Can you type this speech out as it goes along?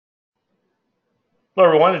Hello,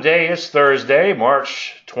 everyone. Today is Thursday,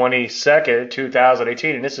 March 22nd,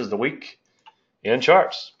 2018, and this is the Week in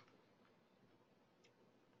Charts.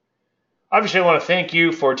 Obviously, I want to thank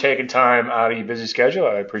you for taking time out of your busy schedule.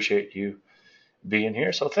 I appreciate you being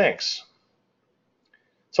here, so thanks.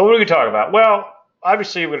 So, what are we going to talk about? Well,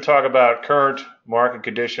 obviously, we're going to talk about current market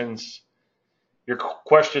conditions, your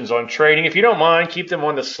questions on trading. If you don't mind, keep them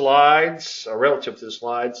on the slides, or relative to the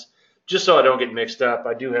slides, just so I don't get mixed up.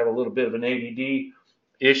 I do have a little bit of an ADD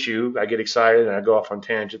issue. I get excited and I go off on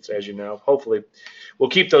tangents, as you know. Hopefully,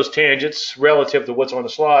 we'll keep those tangents relative to what's on the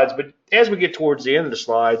slides. But as we get towards the end of the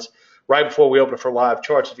slides, right before we open it for live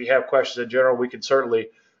charts, if you have questions in general, we can certainly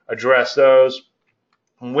address those.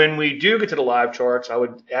 When we do get to the live charts, I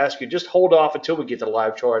would ask you just hold off until we get to the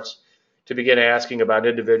live charts to begin asking about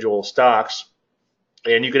individual stocks.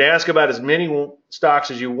 And you can ask about as many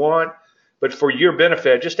stocks as you want, but for your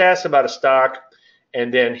benefit, just ask about a stock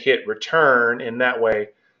and then hit return, and that way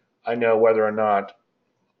I know whether or not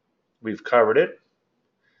we've covered it.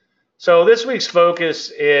 So this week's focus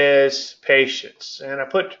is patience, and I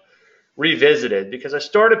put revisited because I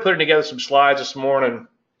started putting together some slides this morning,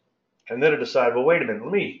 and then I decided, well, wait a minute,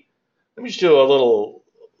 let me just do a little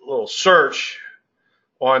search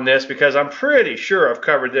on this because I'm pretty sure I've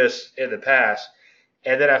covered this in the past,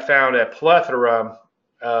 and then I found a plethora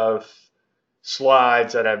of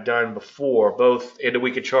slides that I've done before, both in the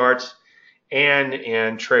weekly charts and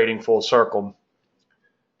in Trading Full Circle,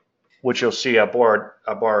 which you'll see I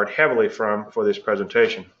borrowed heavily from for this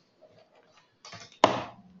presentation.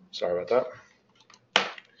 Sorry about that.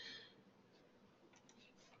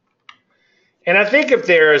 And I think if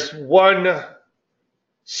there's one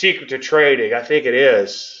secret to trading, I think it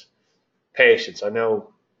is patience. I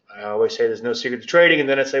know I always say there's no secret to trading, and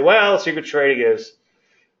then I say, well, the secret to trading is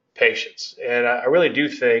patience. And I really do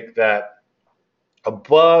think that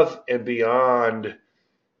above and beyond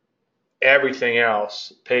everything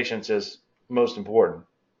else, patience is most important.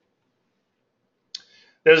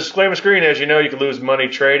 There's a disclaimer screen. As you know, you can lose money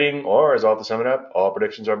trading, or as I'll have to sum it up, all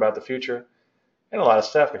predictions are about the future, and a lot of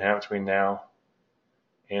stuff can happen between now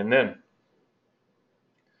and then.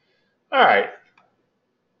 All right.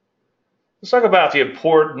 Let's talk about the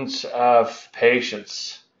importance of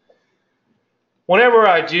patience. Whenever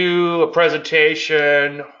I do a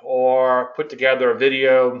presentation or put together a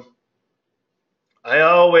video, I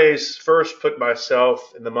always first put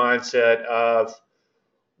myself in the mindset of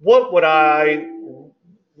what would I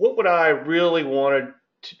really want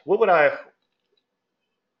to, let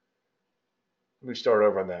me start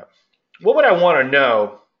over on that. What would I want to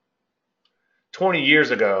know 20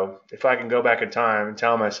 years ago if I can go back in time and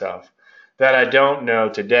tell myself that I don't know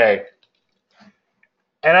today?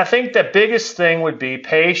 And I think the biggest thing would be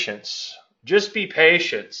patience. Just be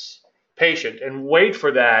patient and wait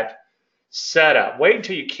for that setup. Wait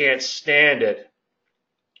until you can't stand it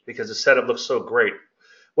because the setup looks so great.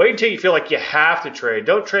 Wait until you feel like you have to trade.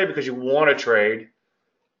 Don't trade because you want to trade,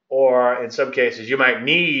 or in some cases you might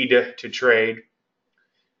need to trade,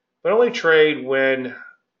 but only trade when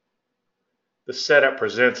the setup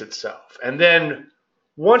presents itself. And then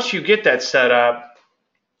once you get that setup,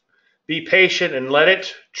 be patient and let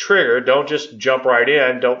it trigger. Don't just jump right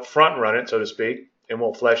in. Don't front run it, so to speak, and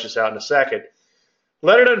we'll flesh this out in a second.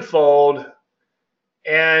 Let it unfold,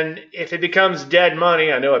 and if it becomes dead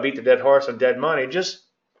money, I know I beat the dead horse on dead money, just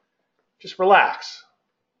relax.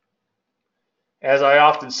 As I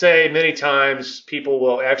often say, many times people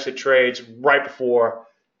will exit trades right before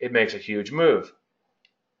it makes a huge move.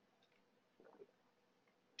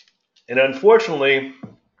 And unfortunately,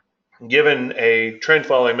 given a trend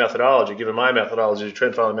following methodology, given my methodology, a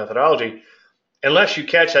trend following methodology, unless you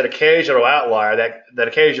catch that occasional outlier, that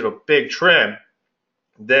occasional big trend,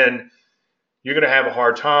 then you're going to have a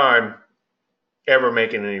hard time ever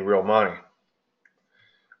making any real money.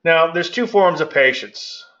 Now, there's two forms of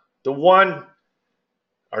patience. Number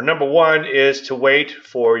one is to wait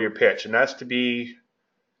for your pitch, and that's to be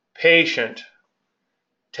patient,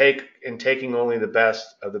 taking only the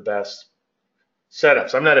best of the best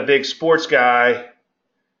setups. I'm not a big sports guy,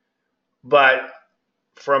 but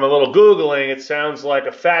from a little Googling, it sounds like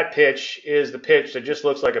a fat pitch is the pitch that just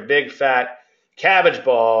looks like a big fat cabbage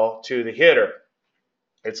ball to the hitter.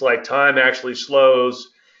 It's like time actually slows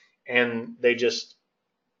and they just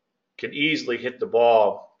can easily hit the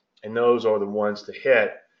ball, and those are the ones to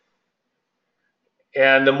hit.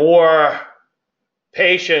 And the more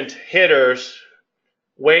patient hitters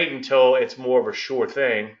wait until it's more of a sure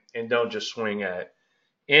thing and don't just swing at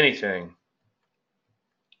anything.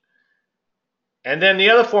 And then the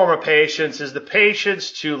other form of patience is the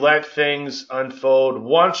patience to let things unfold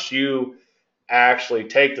once you actually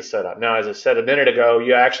take the setup. Now, as I said a minute ago,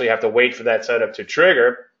 you actually have to wait for that setup to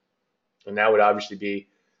trigger, and that would obviously be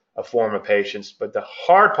a form of patience. But the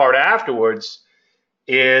hard part afterwards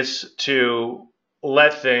is to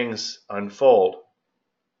let things unfold.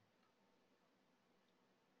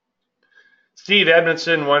 Steve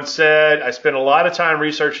Edmondson once said, I spend a lot of time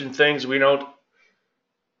researching things we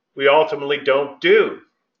ultimately don't do.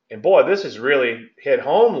 And boy, this has really hit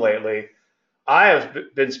home lately. I have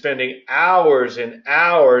been spending hours and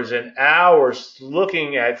hours and hours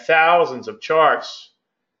looking at thousands of charts,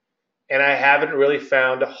 and I haven't really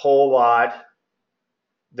found a whole lot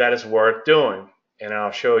that is worth doing. And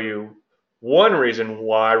I'll show you one reason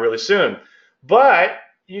why really soon. But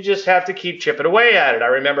you just have to keep chipping away at it. I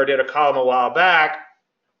remember I did a column a while back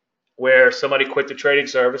where somebody quit the trading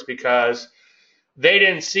service because they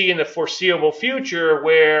didn't see in the foreseeable future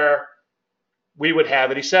where we would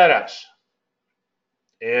have any setups.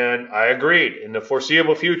 And I agreed. In the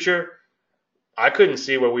foreseeable future, I couldn't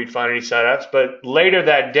see where we'd find any setups. But later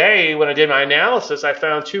that day, when I did my analysis, I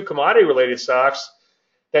found two commodity-related stocks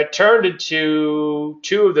that turned into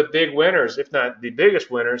two of the big winners, if not the biggest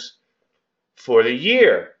winners, for the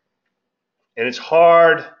year. And it's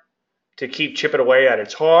hard to keep chipping away at it.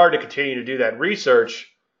 It's hard to continue to do that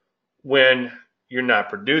research when you're not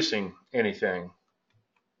producing anything.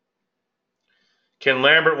 Ken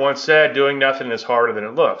Lambert once said, doing nothing is harder than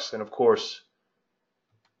it looks. And of course,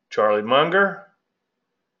 Charlie Munger,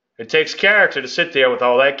 it takes character to sit there with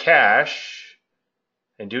all that cash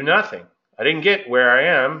and do nothing. I didn't get where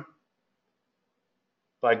I am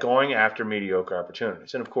by going after mediocre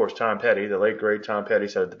opportunities. And of course, Tom Petty, the late great Tom Petty,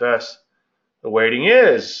 said it the best. The waiting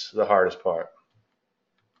is the hardest part.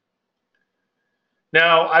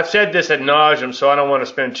 Now, I've said this ad nauseum, so I don't want to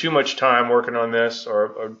spend too much time working on this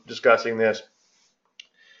or discussing this.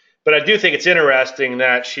 But I do think it's interesting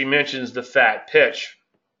that she mentions the fat pitch.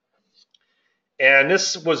 And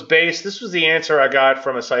this was the answer I got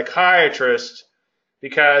from a psychiatrist,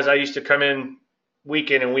 because I used to come in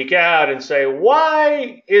and week out and say,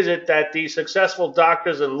 why is it that these successful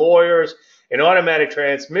doctors and lawyers and automatic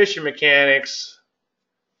transmission mechanics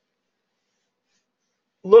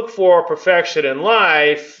look for perfection in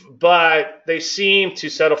life, but they seem to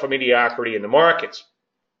settle for mediocrity in the markets?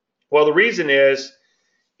 Well, the reason is,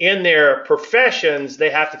 in their professions, they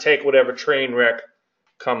have to take whatever train wreck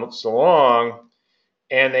comes along,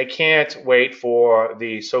 and they can't wait for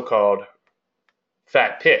the so-called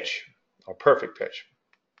fat pitch or perfect pitch.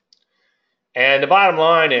 And the bottom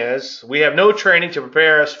line is, we have no training to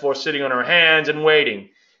prepare us for sitting on our hands and waiting.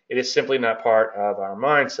 It is simply not part of our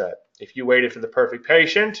mindset. If you waited for the perfect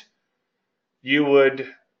patient, you'd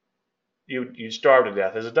starve to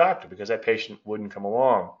death as a doctor, because that patient wouldn't come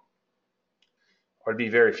along, or it'd be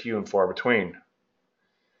very few and far between.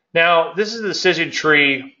 Now, this is the decision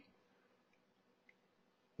tree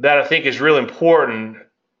that I think is really important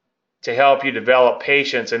to help you develop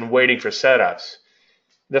patience and waiting for setups.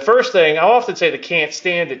 The first thing, I often say the can't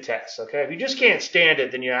stand it test. Okay, if you just can't stand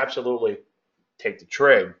it, then you absolutely take the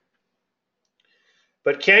trade.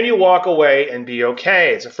 But can you walk away and be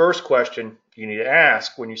okay? It's the first question you need to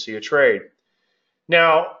ask when you see a trade.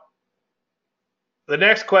 Now, the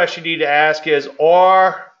next question you need to ask is,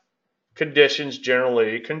 are conditions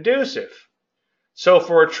generally conducive? So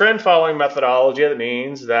for a trend following methodology, that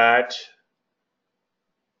means that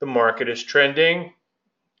the market is trending.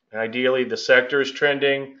 Ideally, the sector is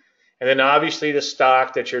trending. And then obviously the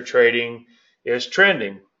stock that you're trading is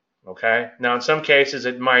trending. Okay. Now, in some cases,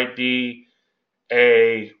 it might be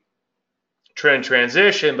a trend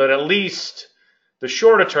transition, but at least the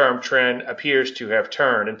shorter term trend appears to have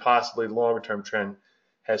turned, and possibly the longer term trend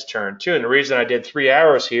has turned too. And the reason I did 3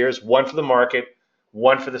 hours here is one for the market,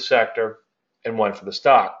 one for the sector, and one for the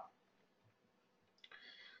stock.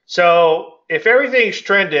 So if everything's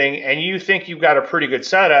trending and you think you've got a pretty good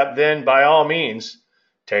setup, then by all means,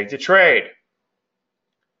 take the trade.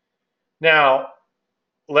 Now,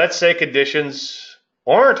 let's say conditions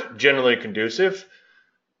aren't generally conducive,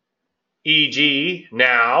 e.g.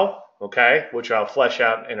 now, okay, which I'll flesh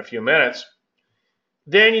out in a few minutes.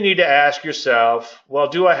 Then you need to ask yourself, well,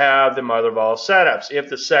 do I have the mother of all setups? If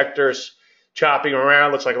the sector's chopping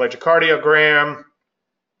around, looks like an electrocardiogram.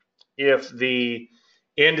 If the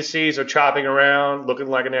indices are chopping around, looking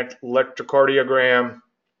like an electrocardiogram,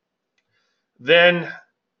 then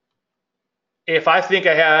if I think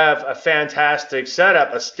I have a fantastic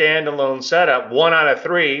setup, a standalone setup, 1 out of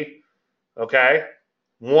 3, okay,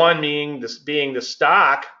 one being the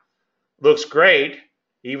stock looks great,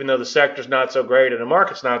 even though the sector's not so great and the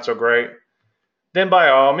market's not so great, then by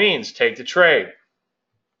all means, take the trade.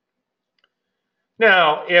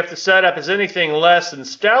 Now, if the setup is anything less than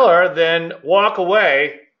stellar, then walk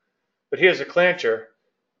away. But here's a clincher.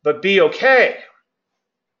 But be okay.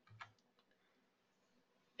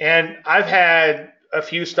 And I've had a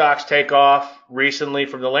few stocks take off recently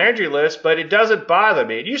from the Landry list, but it doesn't bother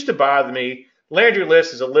me. It used to bother me. Landry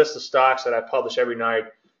list is a list of stocks that I publish every night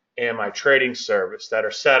in my trading service that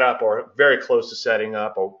are set up or very close to setting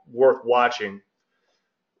up or worth watching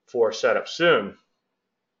for setup soon.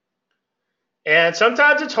 And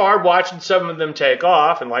sometimes it's hard watching some of them take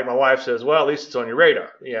off. And like my wife says, well, at least it's on your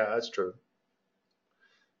radar. Yeah, that's true.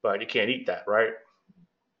 But you can't eat that, right?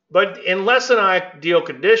 But in less than ideal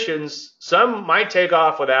conditions, some might take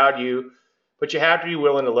off without you, but you have to be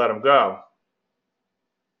willing to let them go.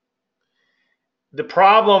 The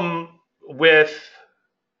problem with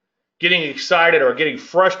getting excited or getting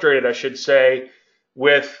frustrated, I should say,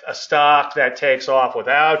 with a stock that takes off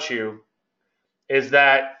without you is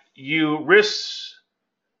that you risk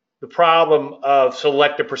the problem of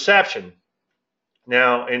selective perception.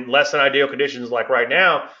 Now, in less than ideal conditions like right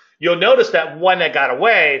now, you'll notice that one that got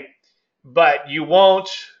away, but you won't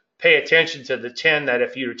pay attention to the 10 that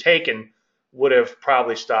if you'd taken would have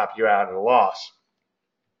probably stopped you out at a loss.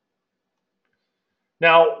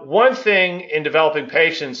 Now, one thing in developing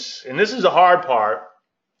patience, and this is the hard part,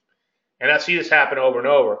 and I see this happen over and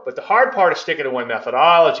over, but the hard part is sticking to one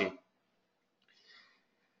methodology.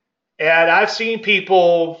 And I've seen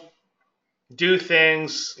people do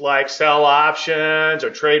things like sell options or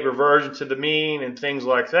trade reversion to the mean and things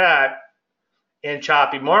like that in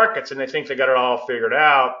choppy markets, and they think they got it all figured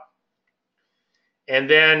out. And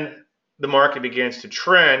then the market begins to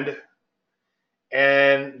trend,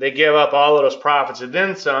 and they give up all of those profits and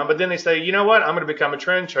then some, but then they say, you know what, I'm going to become a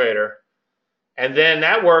trend trader. And then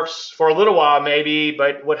that works for a little while maybe,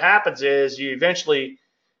 but what happens is you eventually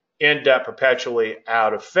end up perpetually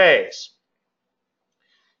out of phase.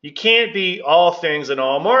 You can't be all things in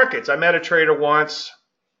all markets. I met a trader once,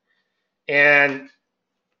 and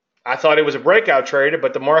I thought he was a breakout trader,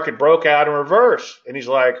 but the market broke out in reverse. And he's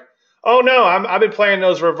like, oh, no, I've been playing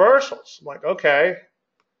those reversals. I'm like, okay.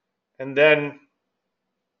 And then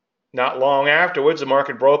not long afterwards, the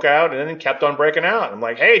market broke out and then kept on breaking out. I'm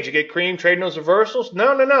like, hey, did you get cream trading those reversals?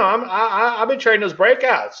 No. I've been trading those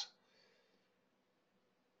breakouts.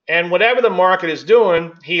 And whatever the market is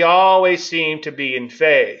doing, he always seemed to be in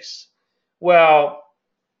phase. Well,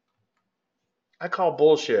 I call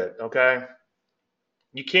bullshit, okay?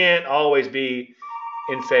 You can't always be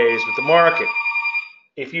in phase with the market.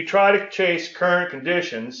 If you try to chase current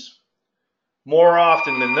conditions, more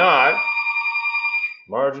often than not,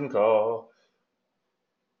 margin call,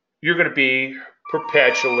 you're going to be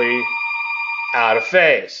perpetually out of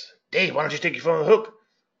phase. Dave, why don't you take your phone on the hook?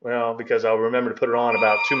 Well, because I'll remember to put it on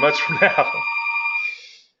about 2 months from now.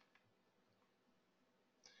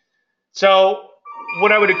 So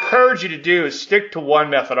what I would encourage you to do is stick to one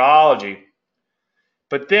methodology,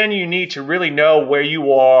 but then you need to really know where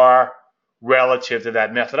you are relative to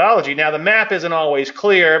that methodology. Now, the map isn't always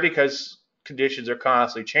clear because conditions are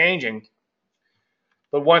constantly changing.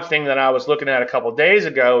 But one thing that I was looking at a couple of days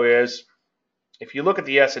ago is if you look at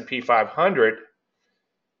the S&P 500,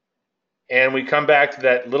 and we come back to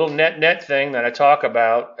that little net thing that I talk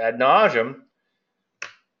about ad nauseum,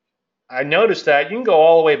 I noticed that you can go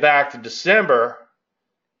all the way back to December,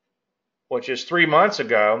 which is 3 months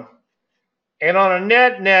ago, and on a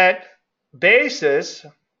net basis,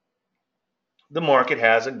 the market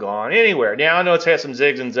hasn't gone anywhere. Now, I know it's had some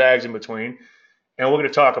zigs and zags in between, and we're going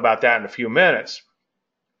to talk about that in a few minutes.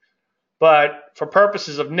 But for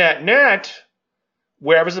purposes of net,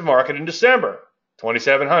 where was the market in December?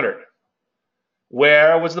 2,700.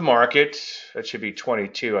 Where was the market? That should be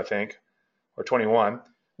 22, I think, or 21.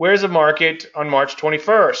 Where's the market on March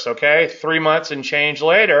 21st? Okay, 3 months and change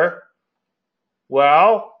later.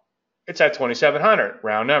 Well, it's at 2,700,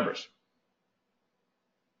 round numbers.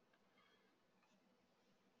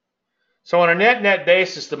 So on a net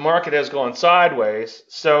basis, the market has gone sideways.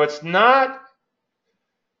 So it's not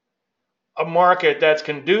a market that's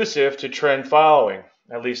conducive to trend following,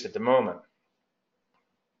 at least at the moment.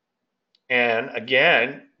 And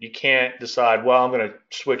again, you can't decide, well, I'm going to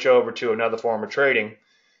switch over to another form of trading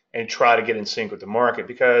and try to get in sync with the market,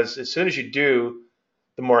 because as soon as you do,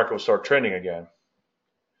 the market will start trending again.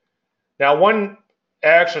 Now, one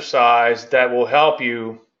exercise that will help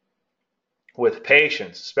you with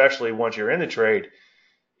patience, especially once you're in the trade,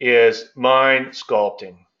 is mind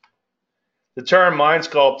sculpting. The term mind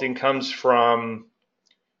sculpting comes from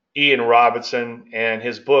Ian Robinson, and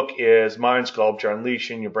his book is Mind Sculpture,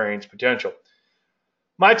 Unleashing Your Brain's Potential.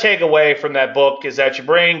 My takeaway from that book is that your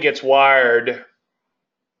brain gets wired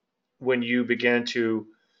when you begin to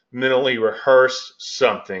mentally rehearse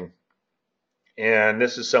something. And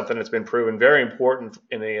this is something that's been proven very important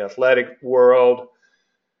in the athletic world.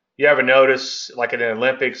 You ever notice, like in the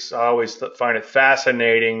Olympics, I always find it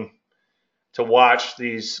fascinating to watch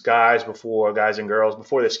these guys and girls,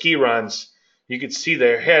 before the ski runs. You could see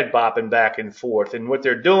their head bopping back and forth. And what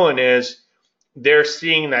they're doing is they're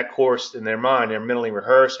seeing that course in their mind. They're mentally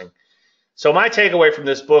rehearsing. So my takeaway from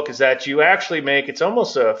this book is that you actually it's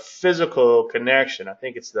almost a physical connection. I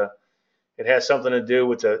think it has something to do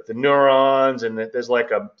with the neurons, and there's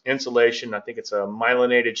like a insulation. I think it's a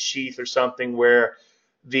myelinated sheath or something, where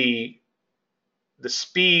the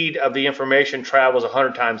speed of the information travels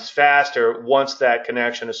 100 times faster once that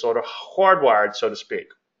connection is sort of hardwired, so to speak.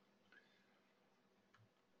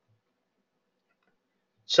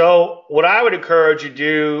 So what I would encourage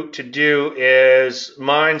you to do is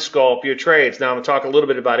mind sculpt your trades. Now I'm going to talk a little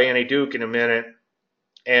bit about Annie Duke in a minute,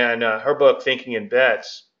 and her book, Thinking in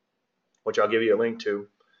Bets, which I'll give you a link to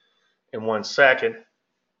in 1 second.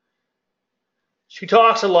 She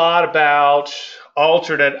talks a lot about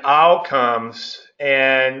alternate outcomes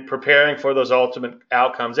and preparing for those ultimate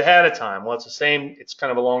outcomes ahead of time. Well, it's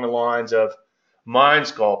kind of along the lines of mind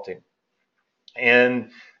sculpting.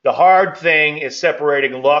 And the hard thing is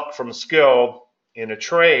separating luck from skill in a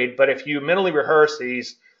trade. But if you mentally rehearse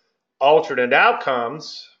these alternate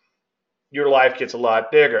outcomes, your life gets a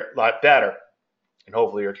lot better, and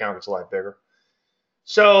hopefully your account gets a lot bigger.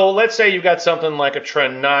 So let's say you've got something like a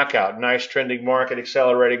trend knockout, nice trending market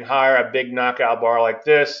accelerating higher, a big knockout bar like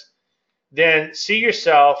this. Then see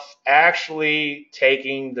yourself actually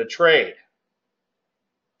taking the trade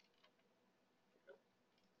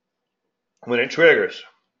when it triggers.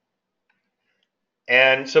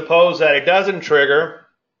 And suppose that it doesn't trigger,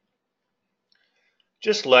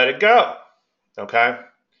 just let it go, okay?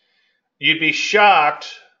 You'd be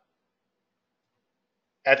shocked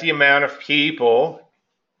at the amount of people,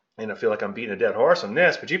 and I feel like I'm beating a dead horse on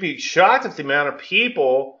this, but you'd be shocked at the amount of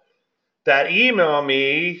people that email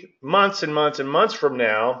me months and months and months from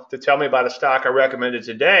now to tell me about a stock I recommended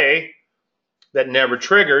today that never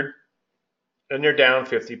triggered, and they're down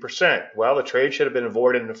 50%. Well, the trade should have been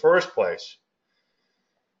avoided in the first place.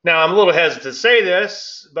 Now, I'm a little hesitant to say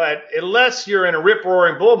this, but unless you're in a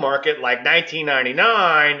rip-roaring bull market like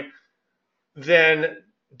 1999, then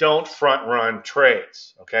don't front-run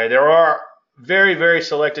trades, okay? There are very, very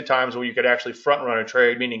selected times where you could actually front-run a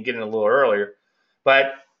trade, meaning get in a little earlier,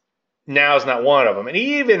 but now is not one of them. And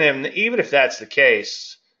even if that's the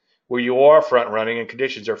case, where you are front-running and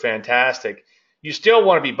conditions are fantastic, you still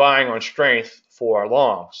want to be buying on strength for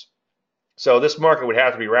longs. So this market would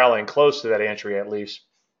have to be rallying close to that entry at least,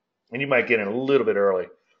 and you might get in a little bit early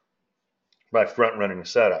by front-running the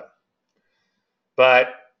setup. But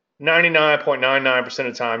 99.99% of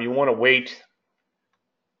the time, you want to wait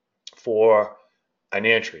for an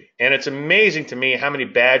entry. And it's amazing to me how many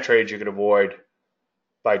bad trades you could avoid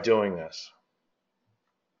by doing this.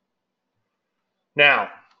 Now,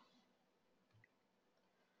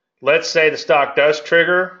 let's say the stock does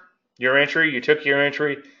trigger your entry, you took your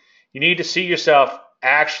entry. You need to see yourself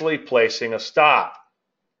actually placing a stop.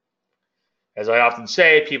 As I often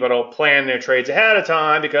say, people don't plan their trades ahead of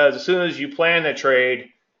time, because as soon as you plan the trade,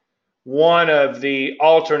 one of the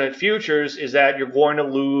alternate futures is that you're going to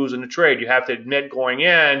lose in the trade. You have to admit going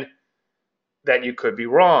in that you could be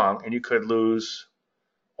wrong and you could lose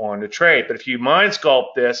on the trade. But if you mind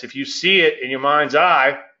sculpt this, if you see it in your mind's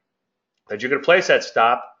eye that you're going to place that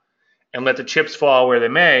stop and let the chips fall where they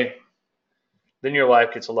may, then your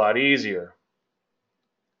life gets a lot easier.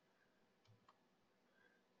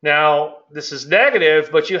 Now, this is negative,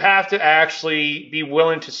 but you have to actually be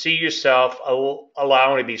willing to see yourself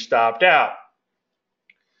allowing to be stopped out.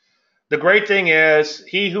 The great thing is,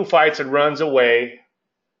 he who fights and runs away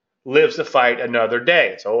lives to fight another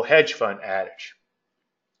day. It's an old hedge fund adage.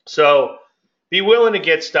 So be willing to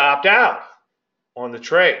get stopped out on the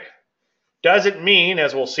trade. Doesn't mean,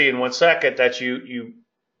 as we'll see in 1 second, that you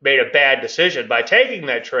made a bad decision by taking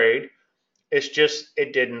that trade. It's just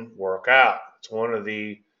it didn't work out. It's one of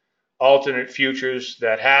the alternate futures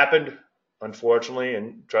that happened, unfortunately,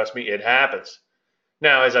 and trust me, it happens.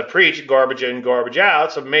 Now, as I preach, garbage in, garbage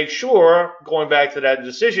out, so make sure, going back to that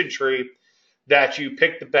decision tree, that you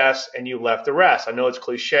pick the best and you left the rest. I know it's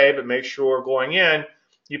cliche, but make sure going in,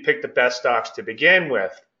 you pick the best stocks to begin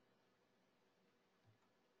with.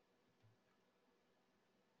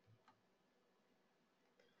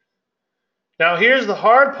 Now, here's the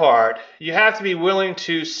hard part. You have to be willing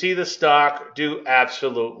to see the stock do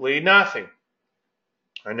absolutely nothing.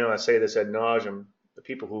 I know I say this ad nauseum. The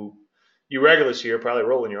people who you regulars here are probably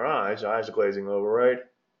rolling your eyes are glazing over, right?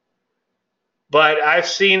 But I've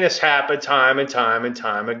seen this happen time and time and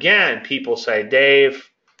time again. People say, Dave,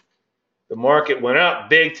 the market went up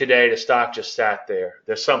big today. The stock just sat there.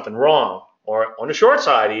 There's something wrong. Or on the short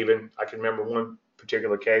side even, I can remember one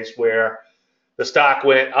particular case where the stock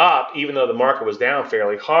went up even though the market was down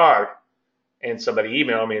fairly hard. And somebody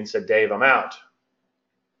emailed me and said, Dave, I'm out.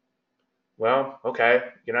 Well, okay,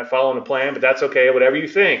 you're not following the plan, but that's okay, whatever you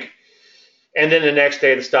think. And then the next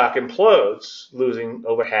day the stock implodes, losing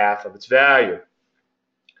over half of its value.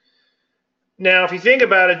 Now, if you think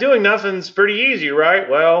about it, doing nothing's pretty easy, right?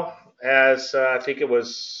 Well, as I think it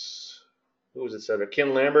was, who was it said?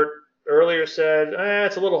 Ken Lambert earlier said,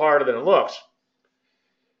 it's a little harder than it looks.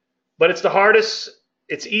 But it's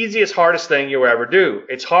it's easiest, hardest thing you'll ever do.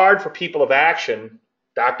 It's hard for people of action,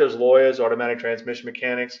 doctors, lawyers, automatic transmission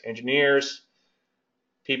mechanics, engineers,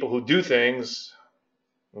 people who do things,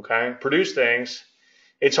 okay, produce things.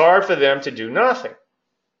 It's hard for them to do nothing.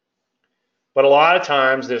 But a lot of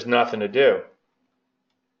times there's nothing to do.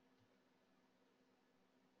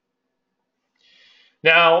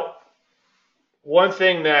 Now, one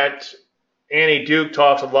thing that Annie Duke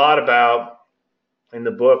talks a lot about in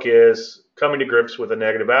the book is coming to grips with a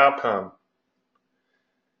negative outcome.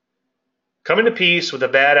 Coming to peace with a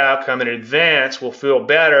bad outcome in advance will feel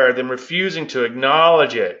better than refusing to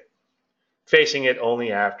acknowledge it, facing it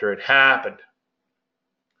only after it happened.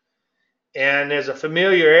 And there's a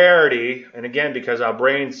familiarity, and again, because our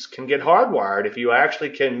brains can get hardwired, if you actually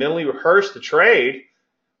can mentally rehearse the trade,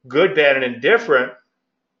 good, bad, and indifferent,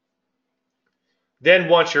 then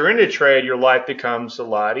once you're in the trade, your life becomes a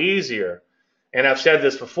lot easier. And I've said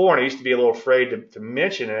this before, and I used to be a little afraid to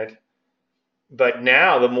mention it, but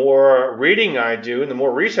now the more reading I do and the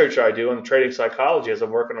more research I do on trading psychology, as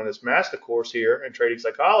I'm working on this master course here in trading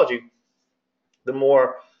psychology, the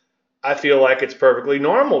more I feel like it's perfectly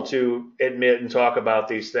normal to admit and talk about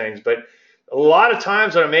these things. But a lot of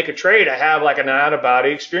times when I make a trade, I have like an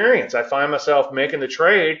out-of-body experience. I find myself making the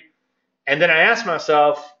trade, and then I ask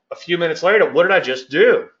myself a few minutes later, what did I just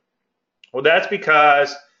do? Well, that's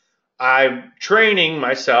because I'm training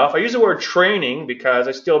myself. I use the word training because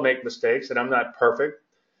I still make mistakes and I'm not perfect.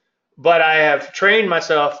 But I have trained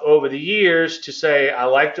myself over the years to say, I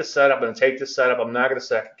like this setup, I'm going to take this setup, I'm not going to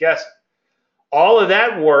second guess it. All of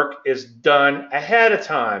that work is done ahead of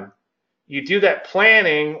time. You do that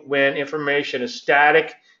planning when information is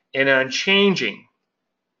static and unchanging.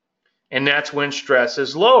 And that's when stress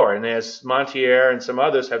is lower. And as Montier and some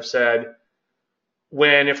others have said,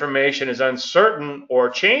 when information is uncertain or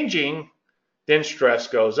changing, then stress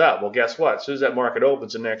goes up. Well, guess what? As soon as that market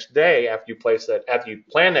opens the next day, after you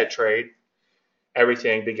plan that trade,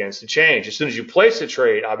 everything begins to change. As soon as you place the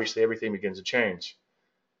trade, obviously everything begins to change.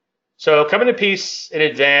 So coming to peace in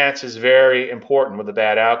advance is very important with a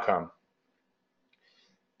bad outcome.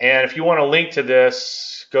 And if you want a link to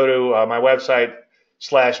this, go to my website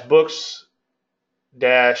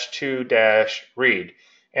 /books-to-read.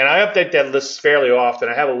 And I update that list fairly often.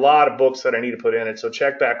 I have a lot of books that I need to put in it, so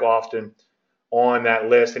check back often on that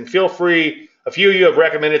list. And feel free, a few of you have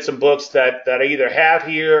recommended some books that I either have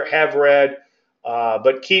here, have read,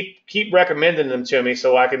 but keep recommending them to me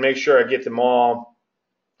so I can make sure I get them all.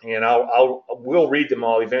 And we'll read them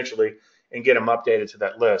all eventually and get them updated to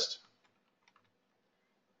that list.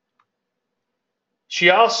 She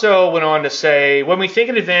also went on to say, when we think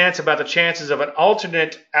in advance about the chances of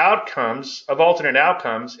alternate outcomes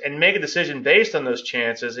and make a decision based on those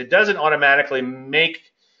chances, it doesn't automatically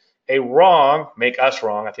make us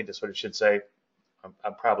wrong. I think that's what it should say.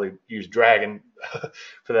 I'll probably use dragon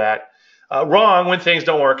for that. Wrong when things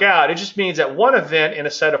don't work out. It just means that one event in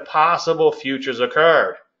a set of possible futures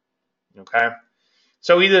occurred. Okay?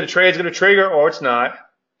 So either the trade's going to trigger or it's not.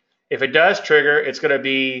 If it does trigger, it's going to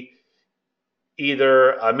be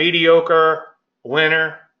either a mediocre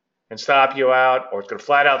winner and stop you out, or it's going to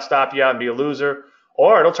flat out stop you out and be a loser,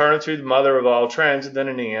 or it'll turn into the mother of all trends, and then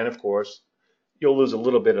in the end, of course, you'll lose a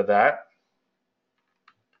little bit of that.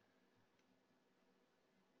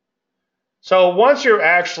 So once you're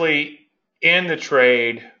actually in the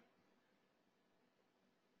trade,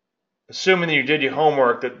 assuming that you did your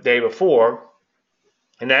homework the day before,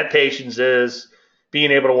 and that patience is being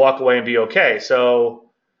able to walk away and be okay. So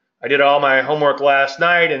I did all my homework last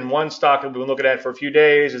night, and one stock I've been looking at for a few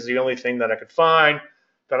days is the only thing that I could find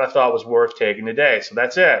that I thought was worth taking today. So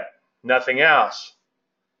that's it. Nothing else.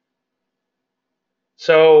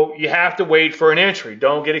 So you have to wait for an entry.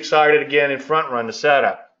 Don't get excited again and front run the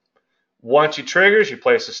setup. Once it triggers, you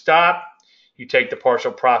place a stop. You take the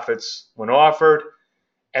partial profits when offered,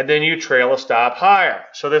 and then you trail a stop higher.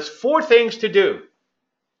 So there's 4 things to do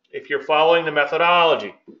if you're following the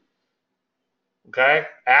methodology. Okay?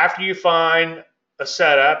 After you find a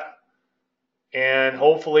setup, and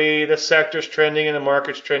hopefully the sector's trending and the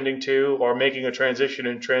market's trending too, or making a transition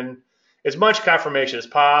in trend, as much confirmation as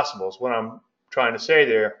possible is what I'm trying to say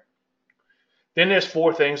there. Then there's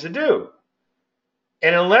 4 things to do.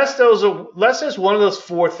 And unless there's one of those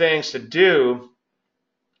 4 things to do,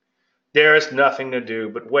 there is nothing to do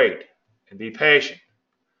but wait and be patient.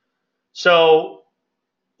 So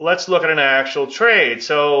let's look at an actual trade.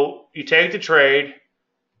 So you take the trade,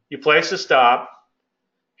 you place a stop,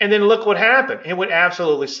 and then look what happened. It went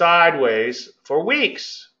absolutely sideways for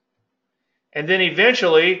weeks. And then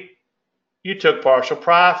eventually you took partial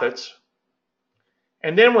profits.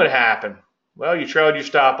 And then what happened? Well, you trailed your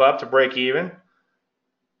stop up to break even,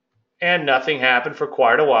 and nothing happened for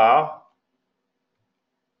quite a while.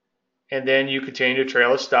 And then you continue to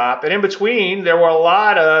trail a stop. And in between, there were a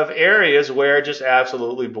lot of areas where it just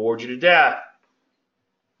absolutely bored you to death.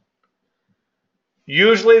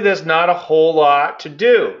 Usually there's not a whole lot to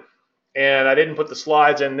do. And I didn't put the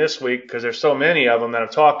slides in this week because there's so many of them that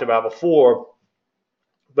I've talked about before.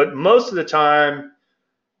 But most of the time,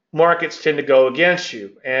 markets tend to go against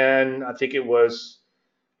you. And I think it was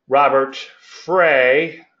Robert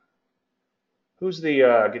Frey, who's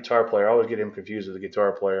the guitar player. I always get him confused with the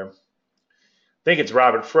guitar player. I think it's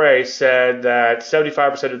Robert Frey, said that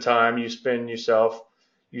 75% of the time you spend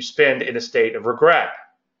in a state of regret.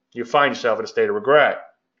 You find yourself in a state of regret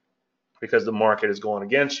because the market is going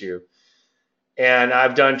against you. And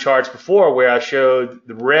I've done charts before where I showed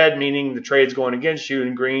the red meaning the trade's going against you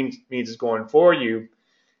and green means it's going for you.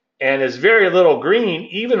 And there's very little green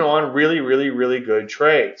even on really, really, really good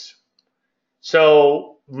trades.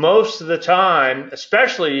 So most of the time,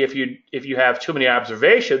 especially if you have too many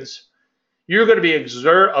observations, you're going to be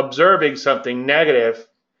observing something negative,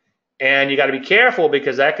 and you got to be careful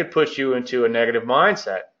because that could put you into a negative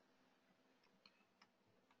mindset.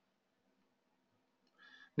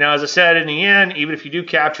 Now, as I said, in the end, even if you do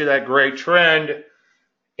capture that great trend,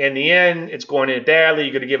 in the end, it's going in badly.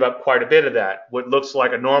 You're going to give up quite a bit of that. What looks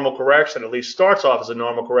like a normal correction, at least starts off as a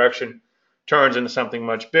normal correction, turns into something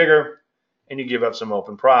much bigger, and you give up some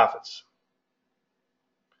open profits.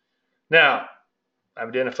 Now, I've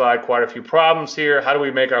identified quite a few problems here. How do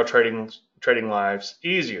we make our trading lives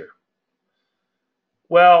easier?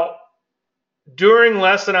 Well, during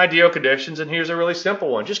less than ideal conditions, and here's a really simple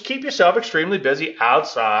one, just keep yourself extremely busy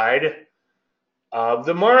outside of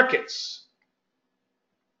the markets.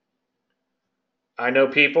 I know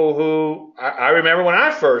people who, I remember when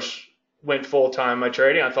I first went full-time in my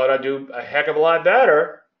trading, I thought I'd do a heck of a lot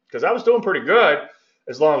better because I was doing pretty good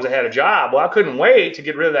as long as I had a job. Well, I couldn't wait to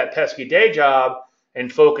get rid of that pesky day job and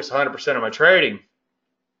focus 100% on my trading.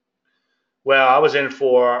 Well, I was in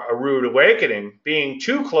for a rude awakening. Being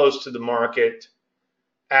too close to the market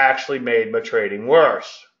actually made my trading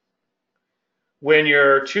worse. When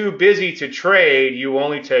you're too busy to trade, you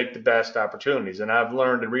only take the best opportunities. And I've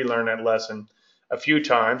learned and relearned that lesson a few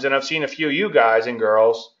times, and I've seen a few of you guys and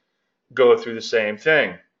girls go through the same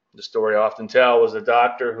thing. The story I often tell was a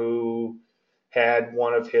doctor who had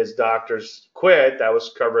one of his doctors quit that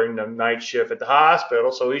was covering the night shift at the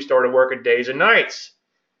hospital, so he started working days and nights.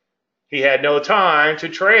 He had no time to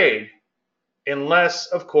trade unless,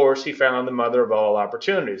 of course, he found the mother of all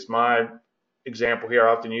opportunities. My example here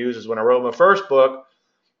I often use is when I wrote my first book,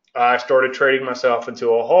 I started trading myself into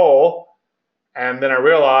a hole, and then I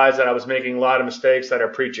realized that I was making a lot of mistakes that I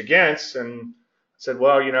preach against, and I said,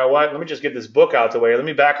 well, you know what, let me just get this book out the way. Let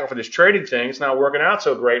me back off of this trading thing. It's not working out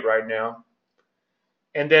so great right now.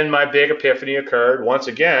 And then my big epiphany occurred once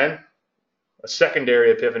again, a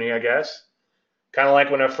secondary epiphany, I guess. Kind of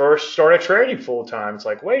like when I first started trading full time. It's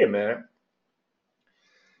like, wait a minute.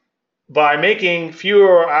 By making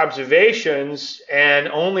fewer observations and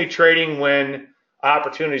only trading when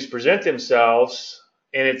opportunities present themselves,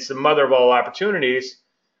 and it's the mother of all opportunities,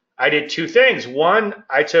 I did 2 things. One,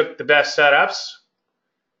 I took the best setups,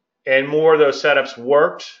 and more of those setups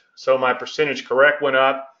worked, so my percentage correct went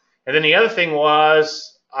up. And then the other thing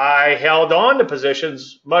was I held on to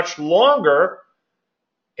positions much longer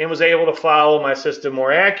and was able to follow my system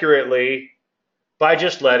more accurately by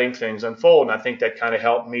just letting things unfold. And I think that kind of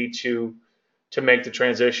helped me to make the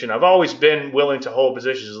transition. I've always been willing to hold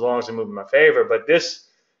positions as long as they move in my favor, but this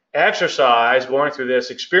exercise, going through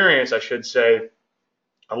this experience, I should say,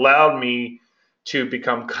 allowed me to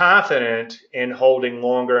become confident in holding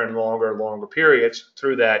longer and longer periods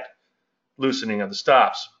through that loosening of the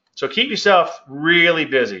stops. So keep yourself really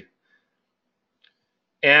busy.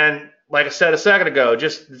 And like I said a second ago,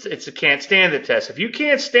 it's a can't stand it test. If you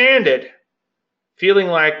can't stand it, feeling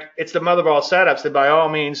like it's the mother of all setups, then by all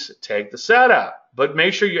means take the setup. But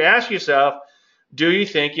make sure you ask yourself, Do you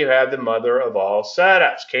think you have the mother of all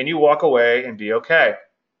setups? Can you walk away and be okay?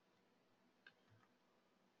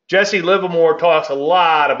 Jesse Livermore talks a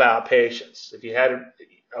lot about patience. If you hadn't,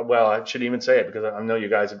 well, I shouldn't even say it because I know you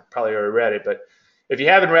guys have probably already read it, but if you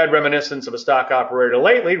haven't read Reminiscence of a Stock Operator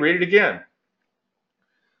lately, read it again.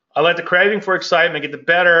 I let the craving for excitement get the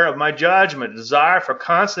better of my judgment, desire for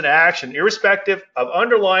constant action, irrespective of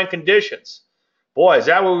underlying conditions. Boy, is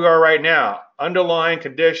that where we are right now? Underlying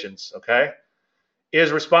conditions, okay?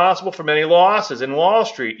 Is responsible for many losses in Wall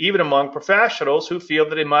Street, even among professionals who feel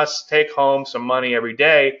that they must take home some money every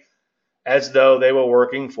day as though they were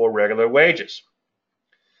working for regular wages.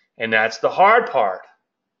 And that's the hard part,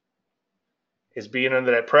 is being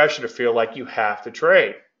under that pressure to feel like you have to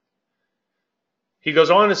trade. He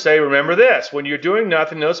goes on to say, remember this, when you're doing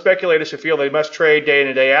nothing, those speculators who feel they must trade day in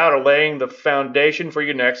and day out are laying the foundation for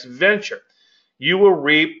your next venture. You will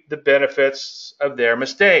reap the benefits of their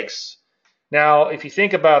mistakes. Now, if you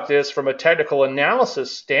think about this from a technical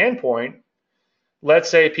analysis standpoint, let's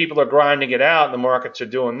say people are grinding it out and the markets are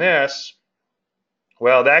doing this,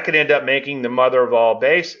 well, that could end up making the mother of all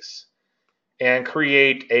bases and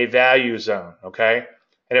create a value zone, okay?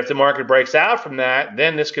 And if the market breaks out from that,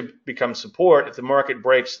 then this could become support. If the market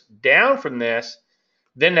breaks down from this,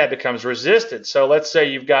 then that becomes resistance. So let's say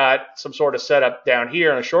you've got some sort of setup down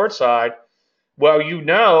here on the short side. Well, you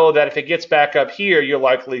know that if it gets back up here, you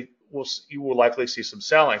will likely see some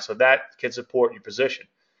selling. So that can support your position.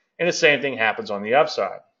 And the same thing happens on the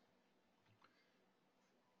upside.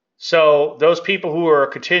 So those people who are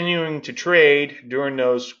continuing to trade during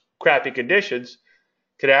those crappy conditions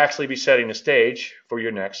could actually be setting the stage for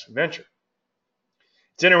your next venture.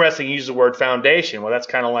 It's interesting you use the word foundation. Well, that's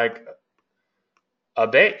kind of like a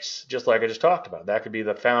base, just like I just talked about. That could be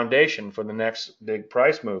the foundation for the next big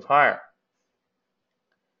price move higher.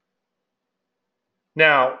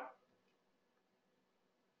 Now,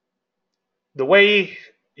 the way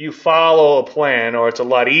you follow a plan, or it's a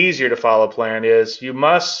lot easier to follow a plan, is you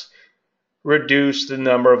must reduce the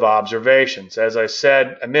number of observations. As I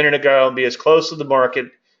said a minute ago, be as close to the market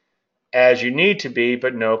as you need to be,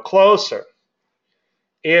 but no closer.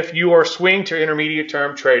 If you are swing to intermediate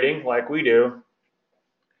term trading like we do,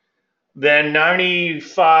 then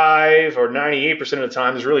 95 or 98% of the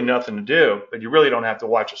time there's really nothing to do, but you really don't have to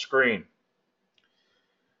watch a screen.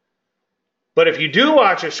 But if you do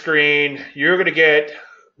watch a screen, you're going to get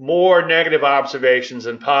more negative observations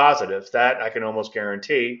than positive. That I can almost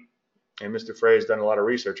guarantee. And Mr. Frey's done a lot of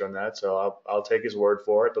research on that, so I'll take his word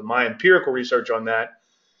for it. But my empirical research on that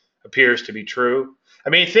appears to be true. I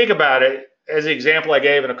mean, think about it. As the example I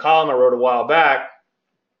gave in a column I wrote a while back,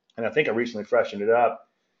 and I think I recently freshened it up,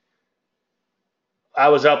 I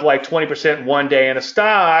was up like 20% one day in a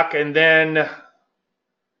stock, and then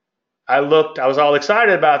I was all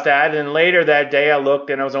excited about that, and later that day I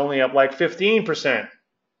looked and I was only up like 15%.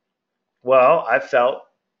 Well, I felt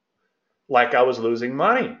like I was losing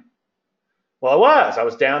money. Well, I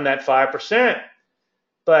was down that 5%.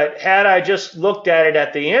 But had I just looked at it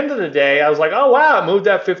at the end of the day, I was like, oh, wow, it moved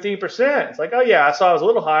up 15%. It's like, oh, yeah, I saw it was a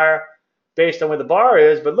little higher based on where the bar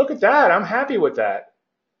is, but look at that. I'm happy with that.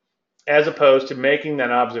 As opposed to making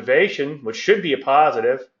that observation, which should be a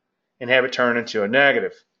positive, and have it turn into a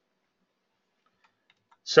negative.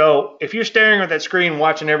 So if you're staring at that screen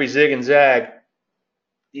watching every zig and zag,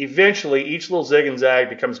 eventually each little zig and zag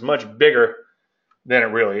becomes much bigger than it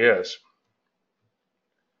really is.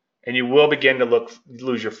 And you will begin to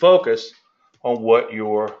lose your focus on what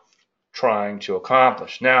you're trying to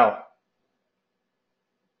accomplish. Now,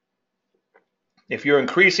 if you're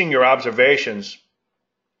increasing your observations,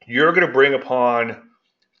 you're going to bring upon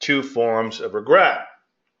two forms of regret.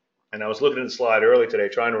 And I was looking at the slide early today,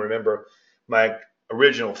 trying to remember my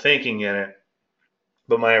original thinking in it.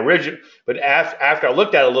 But after I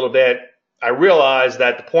looked at it a little bit, I realized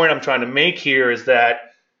that the point I'm trying to make here is that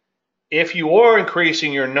if you are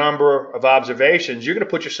increasing your number of observations, you're going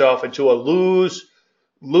to put yourself into a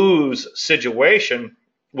lose-lose situation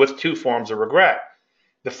with two forms of regret.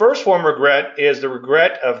 The first form of regret is the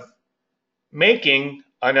regret of making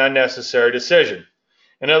an unnecessary decision.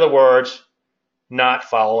 In other words, not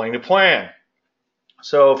following the plan.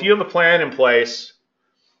 So if you have a plan in place,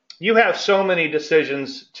 you have so many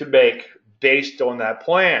decisions to make based on that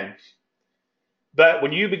plan. But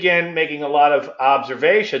when you begin making a lot of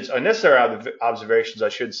observations, unnecessary observations, I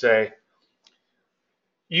should say,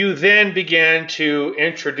 you then begin to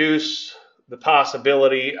introduce the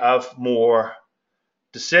possibility of more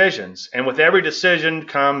decisions. And with every decision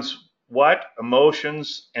comes what?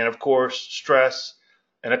 Emotions and, of course, stress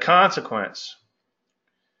and a consequence.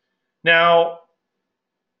 Now,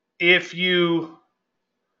 if you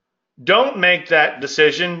don't make that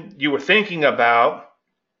decision you were thinking about.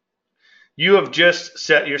 You have just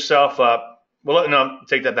set yourself up. Well, no,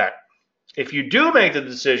 take that back. If you do make the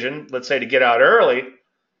decision, let's say to get out early,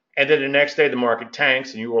 and then the next day the market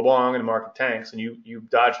tanks and you were long and the market tanks and you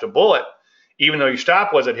dodged a bullet, even though your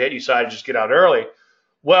stop wasn't hit, you decided to just get out early.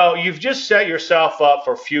 Well, you've just set yourself up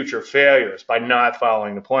for future failures by not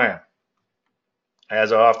following the plan.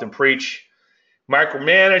 As I often preach,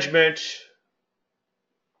 micromanagement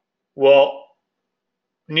will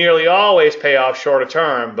nearly always pay off shorter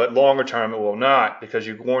term, but longer term it will not, because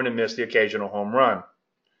you're going to miss the occasional home run.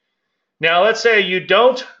 Now, let's say you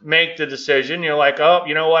don't make the decision. You're like, oh,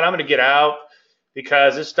 you know what? I'm going to get out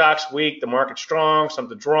because this stock's weak, the market's strong,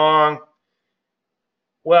 something's wrong.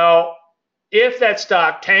 Well, if that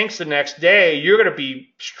stock tanks the next day, you're going to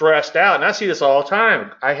be stressed out. And I see this all the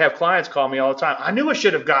time. I have clients call me all the time. I knew I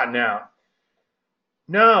should have gotten out.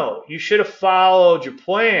 No, you should have followed your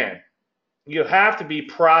plan. You have to be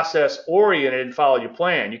process-oriented and follow your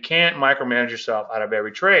plan. You can't micromanage yourself out of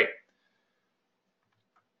every trade.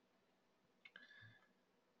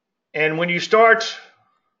 And when you start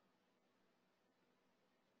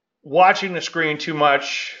watching the screen too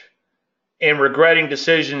much and regretting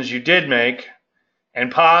decisions you did make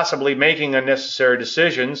and possibly making unnecessary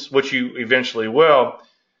decisions, which you eventually will,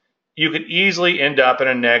 you could easily end up in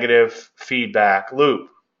a negative feedback loop.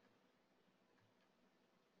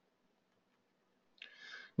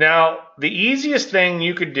 Now, the easiest thing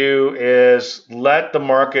you could do is let the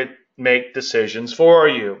market make decisions for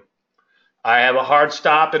you. I have a hard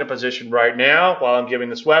stop in a position right now while I'm giving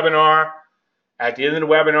this webinar. At the end of the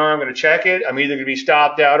webinar, I'm going to check it. I'm either going to be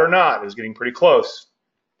stopped out or not. It's getting pretty close.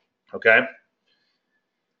 Okay?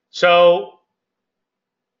 So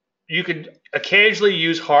you could occasionally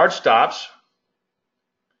use hard stops.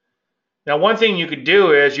 Now, one thing you could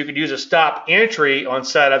do is you could use a stop entry on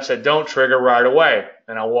setups that don't trigger right away.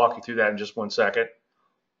 And I'll walk you through that in just one second.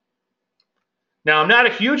 Now, I'm not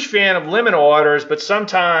a huge fan of limit orders, but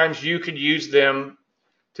sometimes you could use them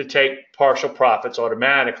to take partial profits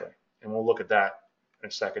automatically. And we'll look at that in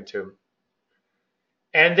a second too.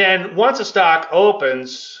 And then once a stock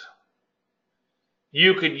opens,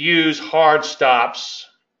 you could use hard stops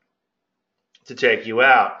to take you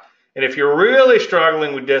out. And if you're really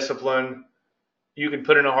struggling with discipline, you can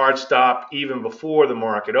put in a hard stop even before the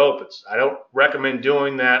market opens. I don't recommend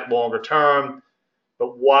doing that longer term.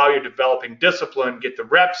 But while you're developing discipline, get the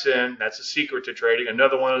reps in. That's a secret to trading.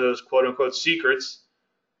 Another one of those quote-unquote secrets,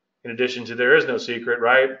 in addition to there is no secret,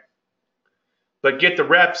 right? But get the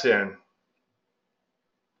reps in.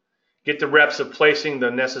 Get the reps of placing the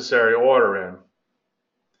necessary order in.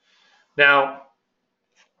 Now,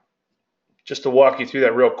 just to walk you through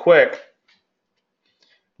that real quick,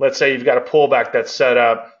 let's say you've got a pullback that's set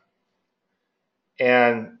up,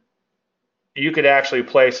 and you could actually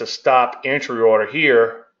place a stop entry order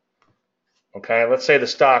here. Okay, let's say the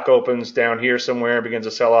stock opens down here somewhere and begins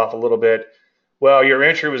to sell off a little bit. Well, your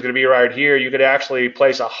entry was going to be right here. You could actually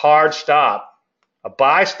place a hard stop, a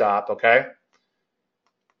buy stop, okay,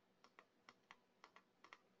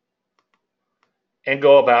 and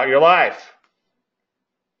go about your life.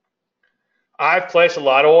 I've placed a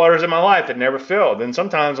lot of orders in my life that never filled. And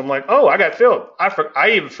sometimes I'm like, oh, I got filled.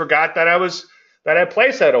 I even forgot that I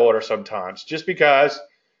placed that order sometimes, just because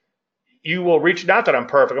you will reach, not that I'm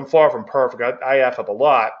perfect, I'm far from perfect, I F up a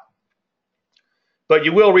lot, but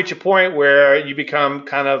you will reach a point where you become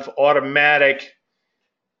kind of automatic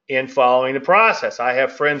in following the process. I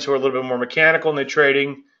have friends who are a little bit more mechanical in their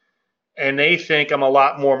trading, and they think I'm a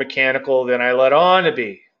lot more mechanical than I let on to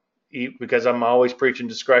be, because I'm always preaching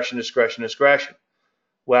discretion, discretion, discretion.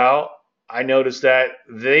 Well, I noticed that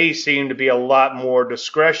they seem to be a lot more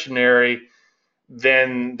discretionary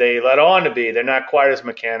than they let on to be. They're not quite as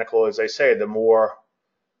mechanical as they say, the more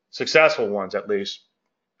successful ones at least.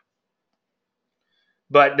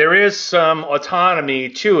 But there is some autonomy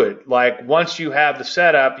to it. Like once you have the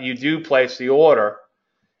setup, you do place the order.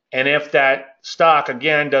 And if that stock,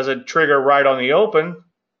 again, doesn't trigger right on the open,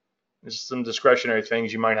 there's some discretionary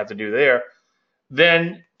things you might have to do there,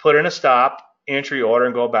 then put in a stop, entry order,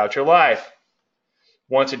 and go about your life.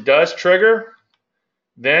 Once it does trigger,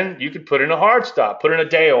 then you could put in a hard stop, put in a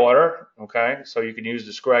day order, okay? So you can use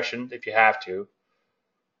discretion if you have to.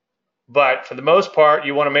 But for the most part,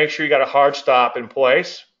 you want to make sure you got a hard stop in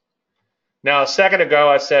place. Now, a second ago,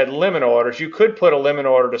 I said limit orders. You could put a limit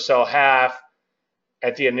order to sell half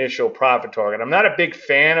at the initial profit target. I'm not a big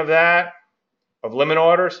fan of that, of limit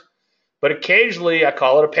orders, but occasionally I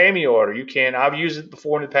call it a pay me order. You can, I've used it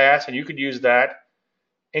before in the past, and you could use that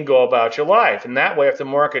and go about your life. And that way, if the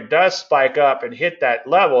market does spike up and hit that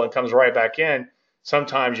level and comes right back in,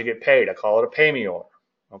 Sometimes you get paid. I call it a pay me order.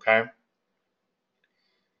 Okay.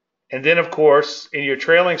 And then, of course, in your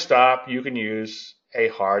trailing stop, you can use a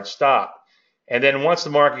hard stop. And then once the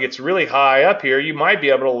market gets really high up here, you might be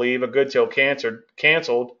able to leave a good till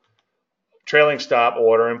canceled trailing stop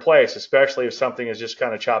order in place, especially if something is just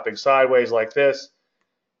kind of chopping sideways like this.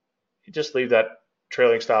 You just leave that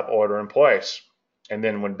trailing stop order in place. And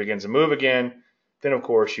then when it begins to move again, then of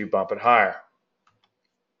course you bump it higher.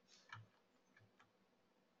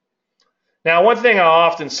 Now, one thing I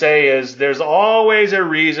often say is there's always a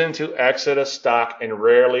reason to exit a stock and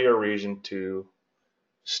rarely a reason to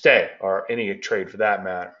stay, or any trade for that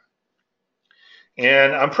matter.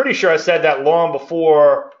 And I'm pretty sure I said that long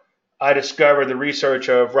before I discovered the research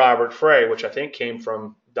of Robert Frey, which I think came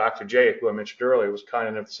from Dr. J, who I mentioned earlier, was kind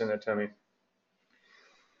enough to send that to me.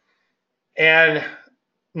 And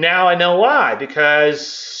now I know why, because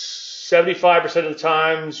 75% of the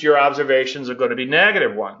times your observations are going to be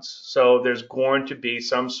negative ones. So there's going to be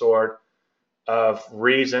some sort of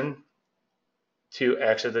reason to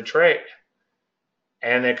exit the trade.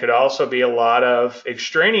 And there could also be a lot of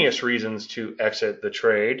extraneous reasons to exit the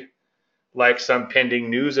trade, like some pending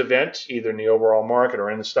news event, either in the overall market or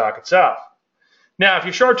in the stock itself. Now, if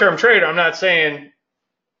you're a short-term trader, I'm not saying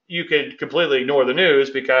you could completely ignore the news,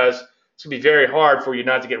 because it's going to be very hard for you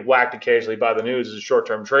not to get whacked occasionally by the news as a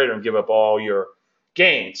short-term trader and give up all your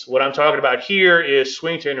gains. What I'm talking about here is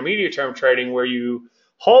swing to intermediate-term trading, where you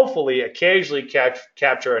hopefully occasionally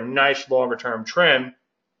capture a nice longer-term trend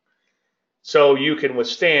so you can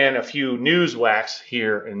withstand a few news whacks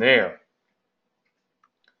here and there.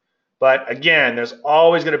 But again, there's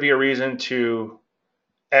always going to be a reason to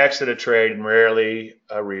exit a trade and rarely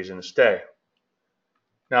a reason to stay.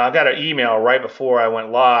 Now, I got an email right before I went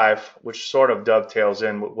live, which sort of dovetails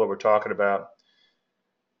in with what we're talking about.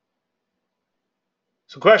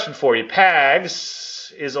 So, question for you.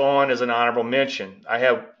 PAGS is on as an honorable mention. I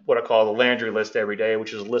have what I call the Landry list every day,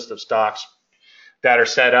 which is a list of stocks that are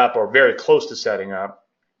set up or very close to setting up.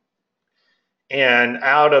 And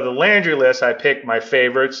out of the Landry list, I pick my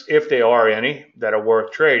favorites, if there are any, that are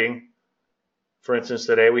worth trading. For instance,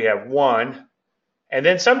 today we have one. And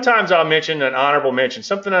then sometimes I'll mention an honorable mention,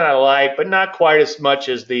 something that I like, but not quite as much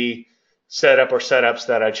as the setup or setups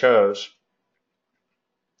that I chose.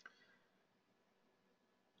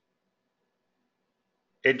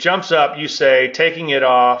 It jumps up, you say, taking it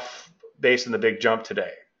off based on the big jump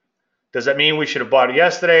today. Does that mean we should have bought it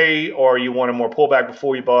yesterday, or you wanted more pullback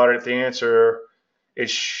before you bought it? The answer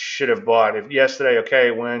is should have bought it yesterday.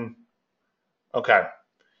 Okay, when? Okay.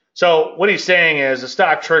 So what he's saying is the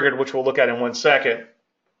stock triggered, which we'll look at in 1 second,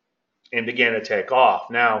 and began to take off.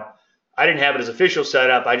 Now, I didn't have it as official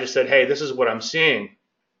setup. I just said, hey, this is what I'm seeing.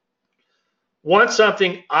 Once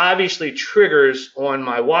something obviously triggers on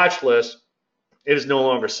my watch list, it is no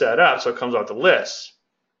longer set up, so it comes off the list.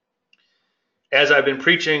 As I've been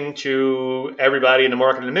preaching to everybody in the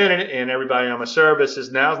market in a minute and everybody on my service,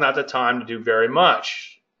 is now's not the time to do very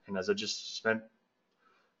much. And as I just spent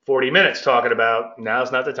 40 minutes talking about,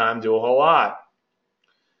 now's not the time to do a whole lot.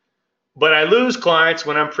 But I lose clients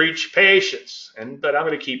when I preach patience, but I'm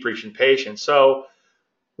going to keep preaching patience. So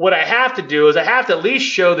what I have to do is I have to at least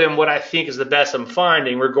show them what I think is the best I'm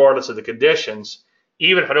finding, regardless of the conditions,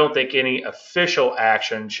 even if I don't think any official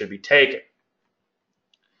action should be taken.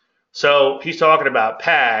 So he's talking about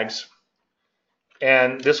PAGS,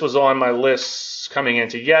 and this was on my list coming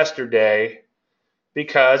into yesterday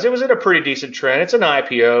because it was in a pretty decent trend. It's an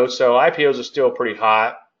IPO, so IPOs are still pretty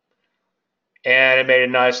hot, and it made a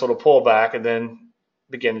nice little pullback and then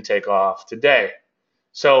began to take off today.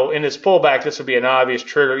 So in this pullback, this would be an obvious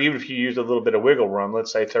trigger, even if you use a little bit of wiggle room,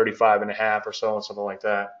 let's say 35.5 or so, and something like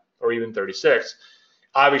that, or even 36.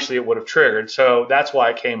 Obviously, it would have triggered, so that's why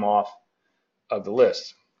it came off of the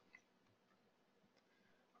list.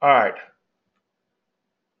 All right.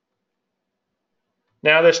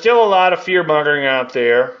 Now, there's still a lot of fear-mongering out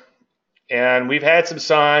there, and we've had some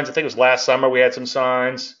signs. I think it was last summer we had some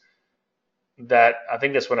signs that, I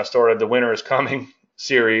think that's when I started the Winter is Coming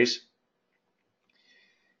series.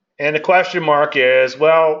 And the question mark is,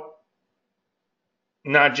 well,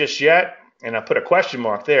 not just yet. And I put a question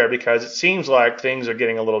mark there because it seems like things are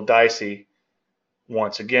getting a little dicey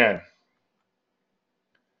once again.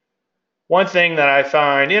 One thing that I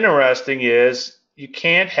find interesting is you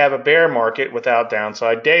can't have a bear market without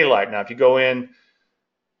downside daylight. Now, if you go in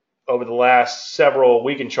over the last several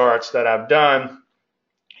weekend charts that I've done,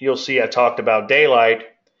 you'll see I talked about daylight,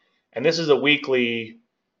 and this is a weekly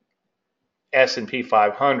S&P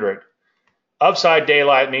 500. Upside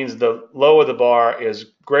daylight means the low of the bar is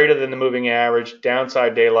greater than the moving average.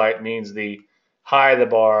 Downside daylight means the high of the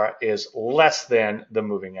bar is less than the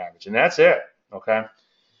moving average. And that's it, okay?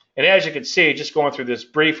 And as you can see, just going through this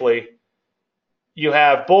briefly, you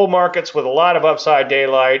have bull markets with a lot of upside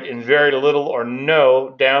daylight and very little or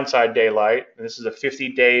no downside daylight. And this is a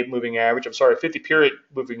 50-day moving average. I'm sorry, 50-period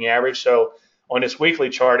moving average. So on this weekly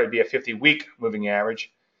chart, it'd be a 50-week moving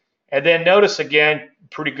average. And then notice again,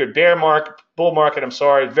 pretty good bull market, I'm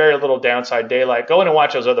sorry, very little downside daylight. Go in and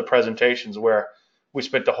watch those other presentations where we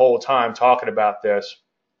spent the whole time talking about this.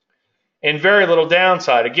 And very little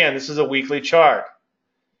downside. Again, this is a weekly chart.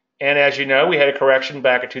 And as you know, we had a correction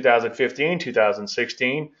back in 2015,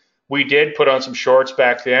 2016. We did put on some shorts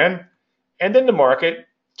back then. And then the market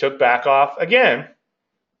took back off again.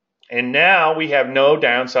 And now we have no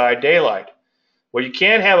downside daylight. Well, you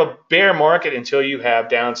can't have a bear market until you have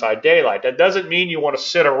downside daylight. That doesn't mean you want to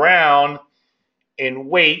sit around and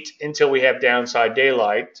wait until we have downside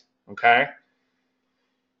daylight, okay?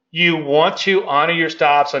 You want to honor your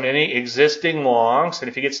stops on any existing longs, and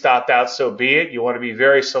if you get stopped out, so be it. You want to be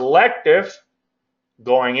very selective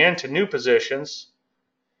going into new positions,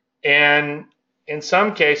 and in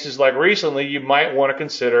some cases, like recently, you might want to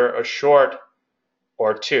consider a short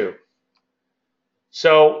or two.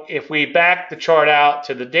 So if we back the chart out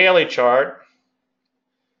to the daily chart,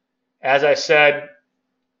 as I said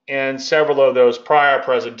in several of those prior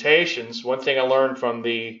presentations, one thing I learned from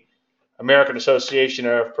the American Association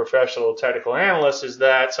of Professional Technical Analysts is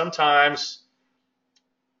that sometimes,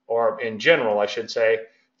 or in general, I should say,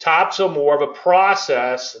 tops are more of a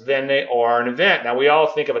process than they are an event. Now, we all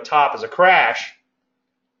think of a top as a crash,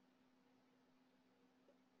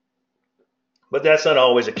 but that's not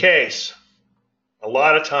always the case. A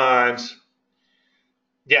lot of times,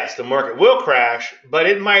 yes, the market will crash, but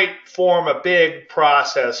it might form a big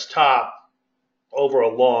process top over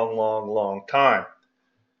a long, long, long time.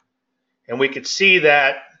 And we could see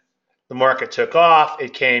that the market took off.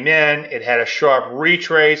 It came in. It had a sharp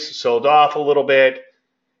retrace, sold off a little bit,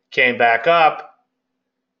 came back up,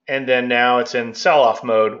 and then now it's in sell-off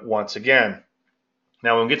mode once again.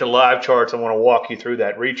 Now, when we get to live charts, I want to walk you through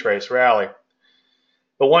that retrace rally.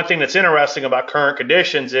 But one thing that's interesting about current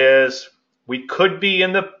conditions is we could be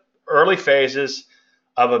in the early phases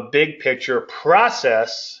of a big picture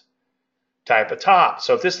process type of top.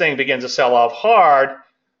 So if this thing begins to sell off hard,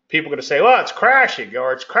 people are going to say, well, it's crashing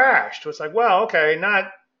or it's crashed. So it's like, well, okay,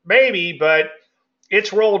 not maybe, but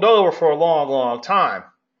it's rolled over for a long, long time.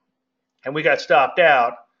 And we got stopped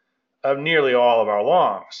out of nearly all of our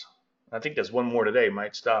longs. I think there's one more today,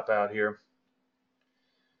 might stop out here.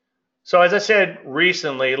 So as I said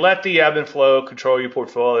recently, let the ebb and flow control your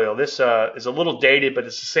portfolio. This is a little dated, but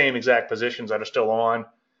it's the same exact positions that are still on.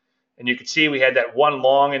 And you can see we had that one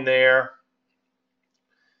long in there.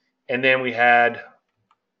 And then we had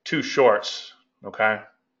two shorts, okay?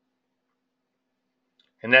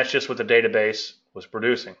 And that's just what the database was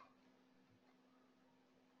producing.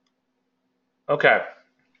 Okay.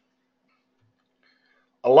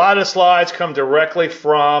 A lot of the slides come directly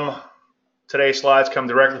from Today's slides come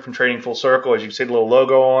directly from Trading Full Circle. As you can see the little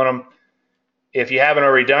logo on them. If you haven't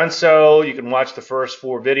already done so, you can watch the first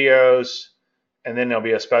 4 videos, and then there'll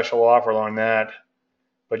be a special offer on that.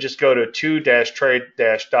 But just go to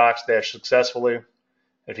 2-trade-docs-successfully.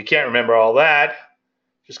 If you can't remember all that,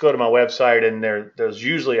 just go to my website, and there's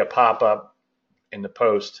usually a pop-up in the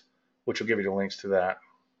post, which will give you the links to that.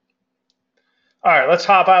 All right, let's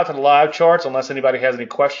hop out to the live charts unless anybody has any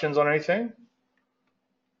questions on anything.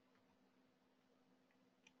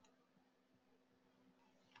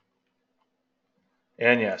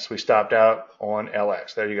 And yes, we stopped out on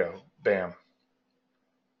LX. There you go. Bam.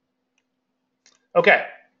 Okay.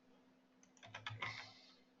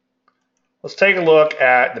 Let's take a look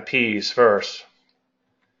at the P's first.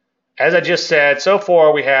 As I just said, so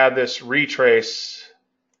far we have this retrace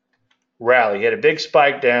rally. You had a big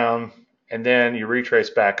spike down, and then you retrace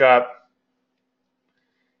back up.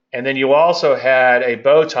 And then you also had a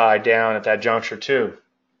bow tie down at that juncture too.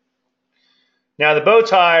 Now, the bow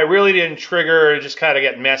tie really didn't trigger. It just kind of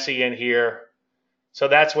got messy in here. So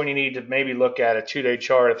that's when you need to maybe look at a 2-day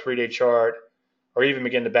chart, a 3-day chart, or even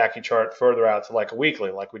begin to back your chart further out to like a weekly,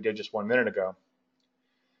 like we did just 1 minute ago.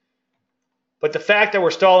 But the fact that we're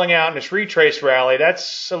stalling out in this retrace rally,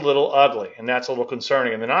 that's a little ugly, and that's a little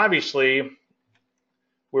concerning. And then obviously,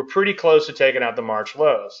 we're pretty close to taking out the March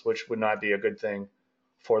lows, which would not be a good thing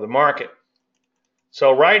for the market.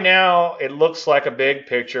 So right now, it looks like a big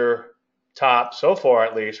picture top, so far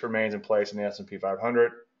at least, remains in place in the S&P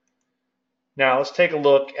 500. Now let's take a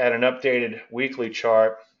look at an updated weekly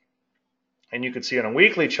chart. And you can see on a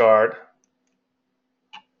weekly chart,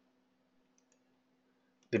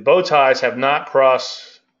 the bow ties have not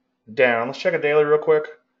crossed down. Let's check a daily real quick.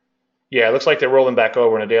 Yeah, it looks like they're rolling back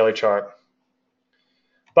over in a daily chart.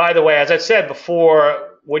 By the way, as I said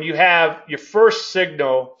before, when you have your first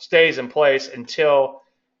signal stays in place until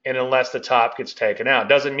and unless the top gets taken out.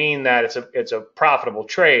 Doesn't mean that it's a profitable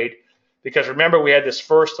trade, because remember we had this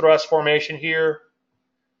first thrust formation here,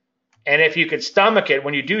 and if you could stomach it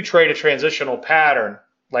when you do trade a transitional pattern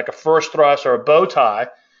like a first thrust or a bow tie,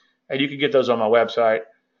 and you can get those on my website,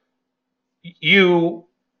 you're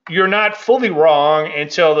not fully wrong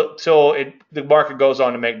until the market goes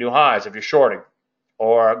on to make new highs if you're shorting,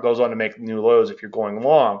 or goes on to make new lows if you're going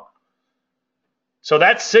long. So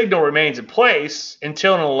that signal remains in place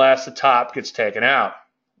until and unless the top gets taken out.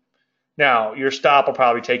 Now, your stop will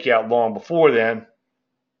probably take you out long before then,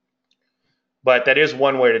 but that is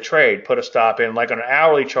one way to trade. Put a stop in, like on an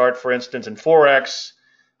hourly chart, for instance, in Forex,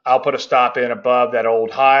 I'll put a stop in above that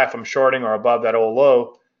old high if I'm shorting, or above that old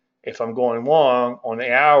low if I'm going long on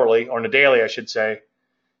the hourly, or on the daily, I should say.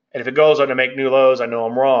 And if it goes on to make new lows, I know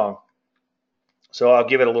I'm wrong. So I'll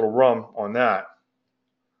give it a little room on that.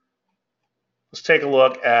 Let's take a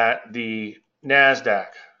look at the NASDAQ.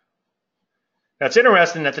 Now, it's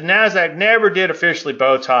interesting that the NASDAQ never did officially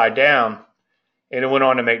bow tie down, and it went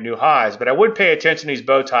on to make new highs. But I would pay attention to these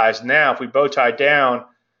bow ties now. If we bow tie down,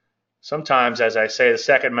 sometimes, as I say, the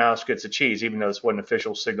second mouse gets the cheese, even though this wasn't an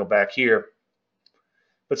official signal back here.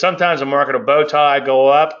 But sometimes the market will bow tie, go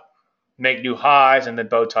up, make new highs, and then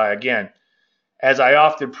bow tie again. As I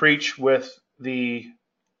often preach with the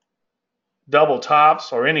double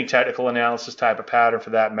tops, or any technical analysis type of pattern for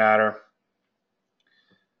that matter,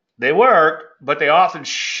 they work, but they often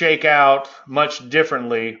shake out much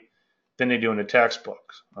differently than they do in the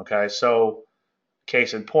textbooks. Okay, so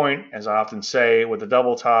case in point, as I often say, with the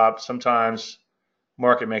double top, sometimes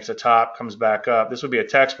market makes a top, comes back up. This would be a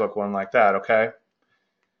textbook one like that, okay?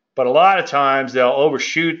 But a lot of times they'll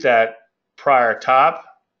overshoot that prior top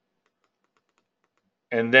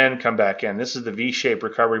and then come back in. This is the V-shaped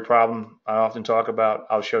recovery problem I often talk about.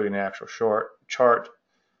 I'll show you an actual short chart.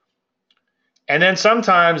 And then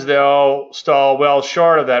sometimes they'll stall well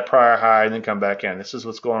short of that prior high and then come back in. This is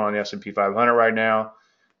what's going on in the S&P 500 right now.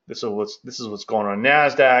 This is what's going on in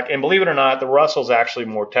NASDAQ. And believe it or not, the Russell's actually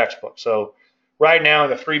more textbook. So right now in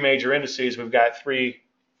the three major indices, we've got three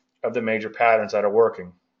of the major patterns that are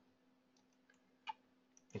working.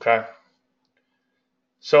 Okay.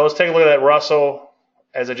 So let's take a look at that Russell.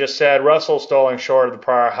 As I just said, Russell stalling short of the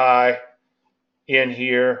prior high in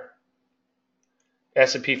here.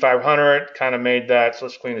 S&P 500 kind of made that. So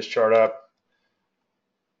let's clean this chart up.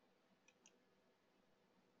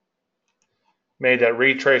 Made that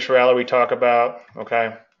retrace rally we talk about.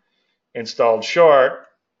 Okay. Installed short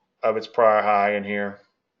of its prior high in here.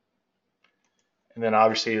 And then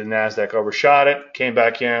obviously the NASDAQ overshot it, came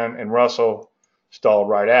back in, and Russell stalled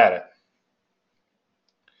right at it.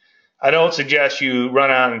 I don't suggest you run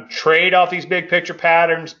out and trade off these big picture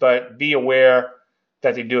patterns, but be aware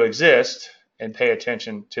that they do exist and pay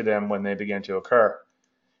attention to them when they begin to occur.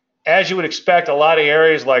 As you would expect, a lot of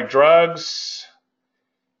areas like drugs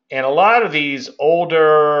and a lot of these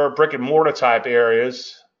older brick and mortar type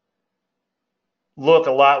areas look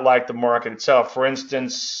a lot like the market itself. For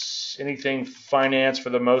instance, anything finance for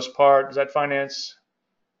the most part. Is that finance?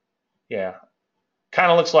 Yeah. Kind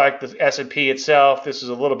of looks like the S&P itself. This is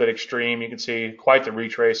a little bit extreme. You can see quite the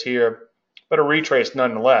retrace here, but a retrace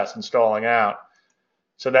nonetheless, installing out.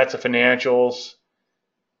 So that's the financials.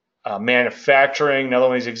 Manufacturing, another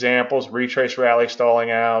one of these examples, retrace rally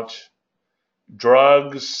stalling out.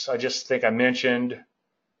 Drugs, I just think I mentioned.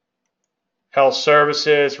 Health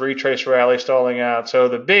services, retrace rally stalling out. So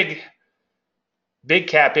the big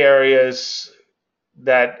cap areas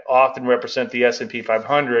that often represent the S&P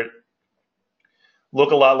 500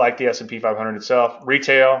 look a lot like the S&P 500 itself.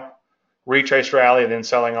 Retail, retrace rally, and then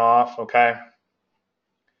selling off, okay?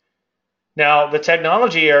 Now, the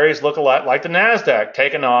technology areas look a lot like the NASDAQ,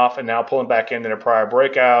 taking off and now pulling back into their prior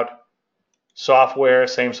breakout. Software,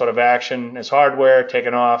 same sort of action as hardware,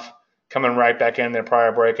 taking off, coming right back in their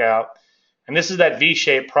prior breakout. And this is that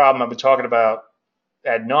V-shaped problem I've been talking about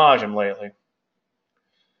ad nauseum lately.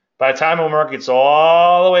 By the time the market gets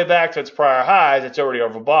all the way back to its prior highs, it's already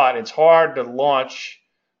overbought. It's hard to launch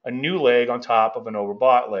a new leg on top of an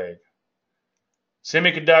overbought leg.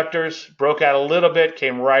 Semiconductors broke out a little bit,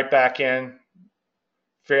 came right back in.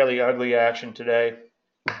 Fairly ugly action today.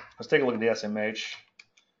 Let's take a look at the SMH.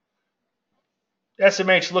 The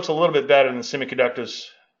SMH looks a little bit better than the semiconductors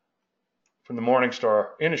from the Morningstar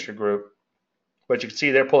industry group, but you can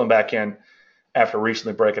see they're pulling back in after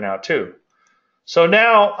recently breaking out too. So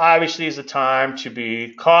now, obviously, is the time to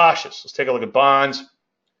be cautious. Let's take a look at bonds.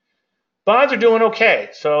 bonds are doing okay.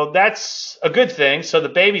 So that's a good thing. So the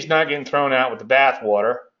baby's not getting thrown out with the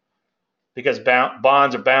bathwater because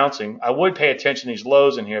bonds are bouncing. I would pay attention to these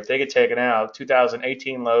lows in here. If they get taken out,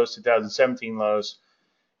 2018 lows, 2017 lows,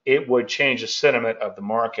 it would change the sentiment of the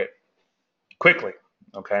market quickly.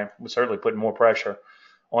 Okay, would certainly put more pressure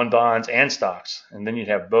on bonds and stocks, and then you'd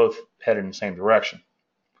have both headed in the same direction.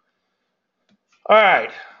 All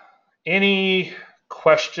right. Any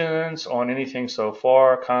questions on anything so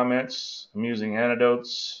far? Comments, amusing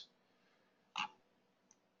anecdotes?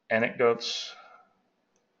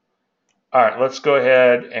 All right, let's go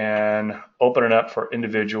ahead and open it up for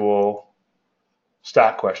individual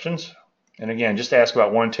stock questions. And again, just ask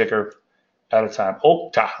about one ticker at a time.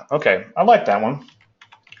 Okta. Okay, I like that one.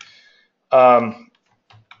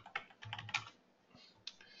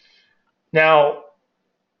 Now,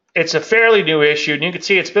 it's a fairly new issue, and you can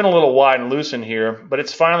see it's been a little wide and loose in here, but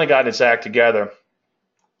it's finally gotten its act together.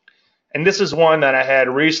 And this is one that I had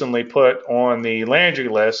recently put on the Landry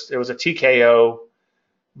list. It was a TKO,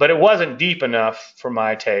 but it wasn't deep enough for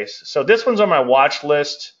my taste. So this one's on my watch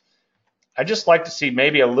list. I just like to see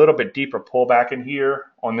maybe a little bit deeper pullback in here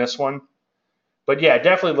on this one. But yeah, it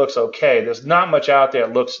definitely looks okay. There's not much out there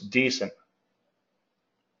that looks decent.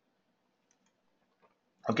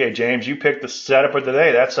 Okay, James, you picked the setup of the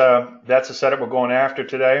day. That's the setup we're going after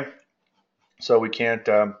today. So we can't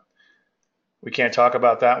talk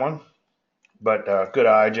about that one. But good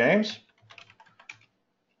eye, James.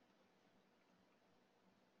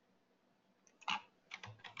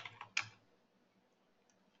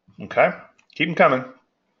 Okay, keep them coming.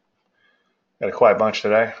 Got a quiet bunch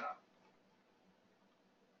today.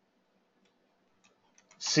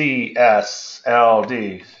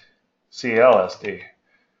 CSLD, CLSD.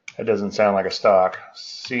 That doesn't sound like a stock.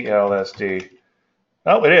 CLSD.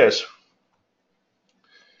 Oh, it is.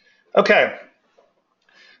 Okay.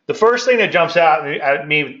 The first thing that jumps out at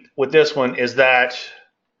me with this one is that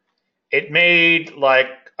it made like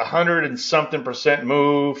 100 and something %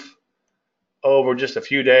 move over just a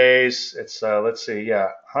few days. It's, let's see, yeah,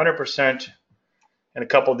 100% in a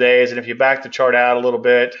couple days. And if you back the chart out a little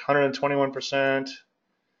bit, 121%.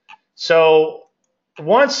 So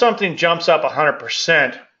once something jumps up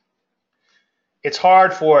 100%, it's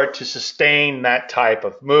hard for it to sustain that type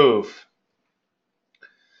of move.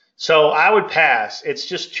 So I would pass. It's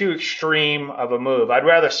just too extreme of a move. I'd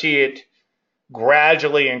rather see it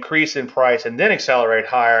gradually increase in price and then accelerate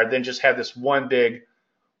higher than just have this one big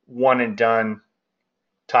one and done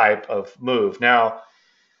type of move. Now,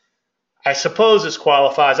 I suppose this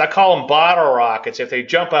qualifies. I call them bottle rockets. If they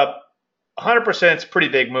jump up 100%, it's a pretty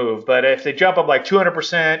big move. But if they jump up like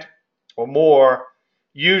 200% or more,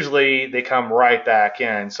 usually they come right back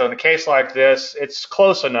in. So in a case like this, it's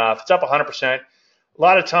close enough. It's up 100%. A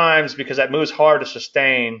lot of times, because that move's hard to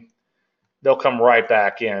sustain, they'll come right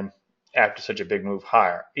back in after such a big move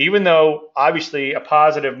higher. Even though, obviously, a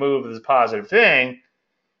positive move is a positive thing,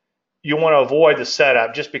 you want to avoid the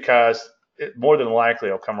setup just because more than likely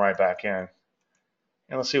it'll come right back in.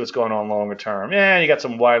 And let's see what's going on longer term. Yeah, you got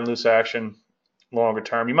some wide and loose action longer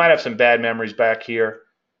term. You might have some bad memories back here.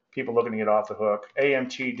 People looking to get off the hook.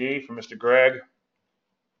 AMTD from Mr. Greg.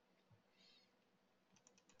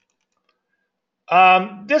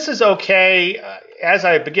 This is okay. As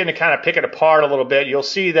I begin to kind of pick it apart a little bit, you'll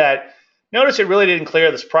see that, notice it really didn't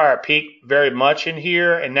clear this prior peak very much in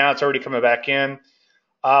here, and now it's already coming back in.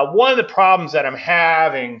 One of the problems that I'm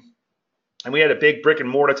having, and we had a big brick and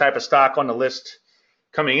mortar type of stock on the list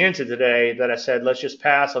coming into today that I said, let's just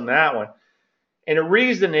pass on that one. And the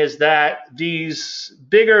reason is that these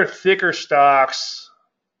bigger, thicker stocks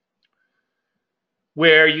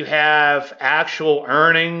where you have actual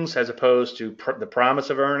earnings as opposed to the promise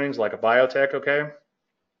of earnings, like a biotech, okay?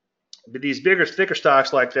 But these bigger, thicker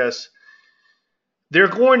stocks like this, they're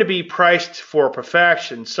going to be priced for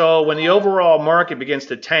perfection. So when the overall market begins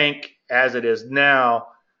to tank as it is now,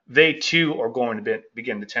 they too are going to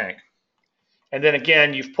begin to tank. And then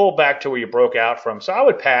again, you've pulled back to where you broke out from. So I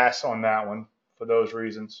would pass on that one for those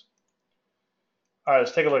reasons. All right,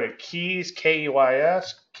 let's take a look at Keys,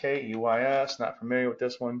 K-E-Y-S. K-E-Y-S, not familiar with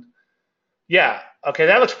this one. Yeah, okay,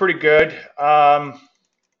 that looks pretty good.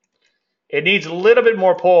 It needs a little bit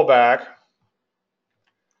more pullback.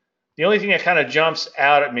 The only thing that kind of jumps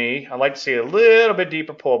out at me, I'd like to see a little bit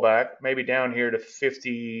deeper pullback, maybe down here to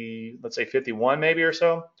 50, let's say 51 maybe or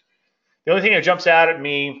so. The only thing that jumps out at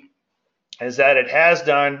me is that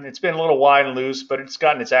it's been a little wide and loose, but it's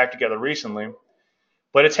gotten its act together recently.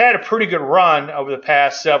 But it's had a pretty good run over the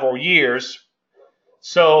past several years.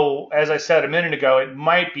 So, as I said a minute ago, it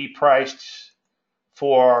might be priced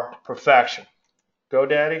for perfection. Go,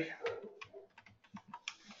 Daddy.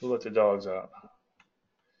 We'll let the dogs out.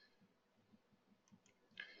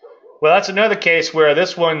 Well, that's another case where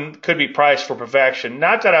this one could be priced for perfection.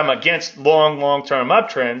 Not that I'm against long-term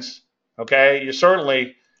uptrends. Okay, you're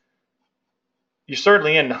certainly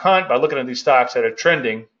in the hunt by looking at these stocks that are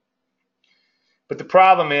trending. But the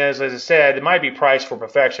problem is, as I said, it might be priced for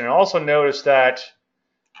perfection. And also notice that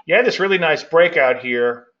you had this really nice breakout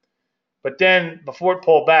here, but then before it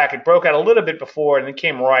pulled back, it broke out a little bit before and then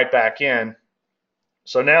came right back in.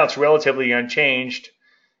 So now it's relatively unchanged.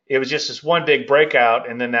 It was just this one big breakout,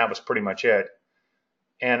 and then that was pretty much it.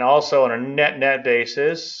 And also on a net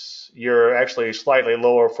basis, you're actually slightly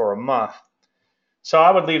lower for a month. So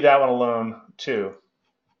I would leave that one alone too.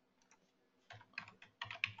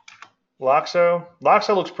 Loxo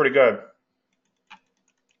looks pretty good.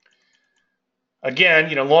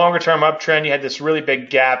 Again, longer term uptrend, you had this really big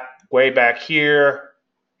gap way back here,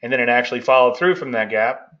 and then it actually followed through from that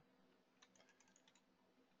gap.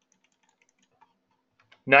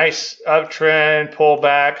 Nice uptrend,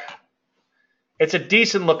 pullback. It's a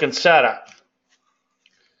decent looking setup.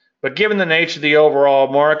 But given the nature of the overall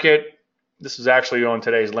market, this is actually on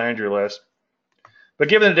today's Landry list. But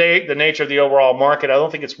given the nature of the overall market, I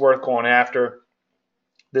don't think it's worth going after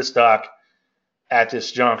this stock at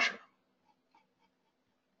this juncture.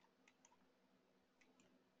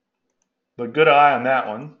 But good eye on that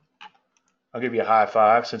one. I'll give you a high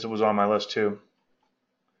five since it was on my list too.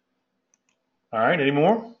 All right, any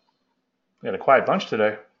more? We got a quiet bunch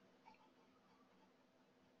today.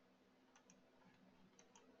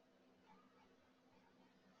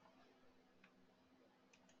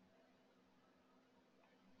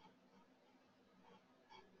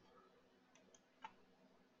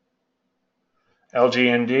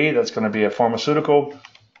 LGND, that's going to be a pharmaceutical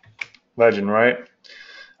legend, right?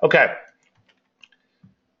 Okay.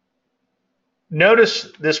 Notice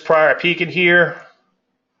this prior peak in here.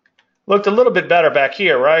 Looked a little bit better back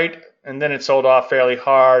here, right? And then it sold off fairly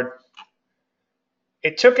hard.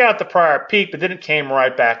 It took out the prior peak, but then it came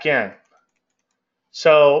right back in.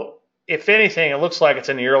 So if anything, it looks like it's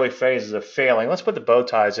in the early phases of failing. Let's put the bow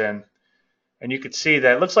ties in. And you can see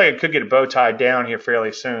that it looks like it could get a bow tie down here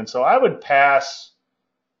fairly soon. So I would pass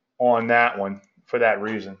on that one for that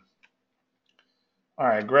reason. All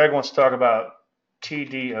right, Greg wants to talk about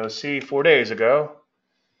TDOC 4 days ago.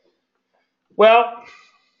 Well,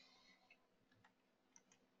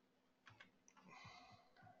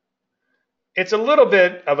 it's a little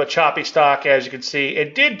bit of a choppy stock, as you can see.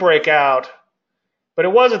 It did break out, but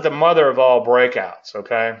it wasn't the mother of all breakouts,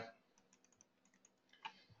 okay?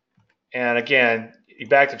 And again, you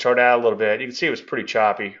back the chart out a little bit. You can see it was pretty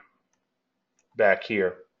choppy back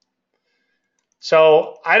here.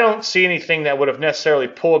 So I don't see anything that would have necessarily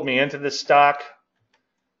pulled me into this stock.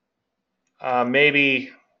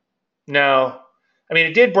 Maybe, no. I mean,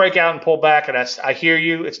 it did break out and pull back, and I hear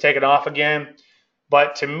you. It's taken off again.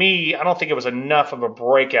 But to me, I don't think it was enough of a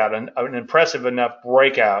breakout, an impressive enough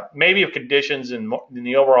breakout. Maybe if conditions in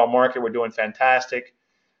the overall market were doing fantastic,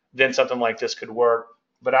 then something like this could work.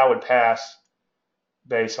 But I would pass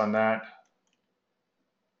based on that.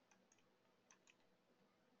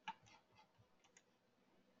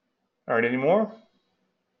 All right, any more?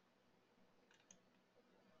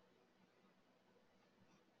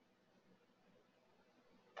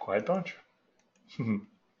 Quiet bunch. All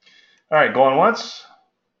right, going once.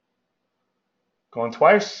 Going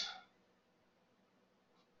twice.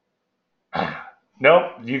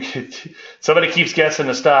 Nope. Somebody keeps guessing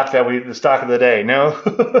the stock the stock of the day. No.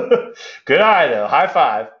 Good eye though. High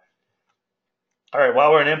five. All right.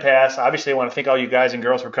 While we're in impasse, obviously I want to thank all you guys and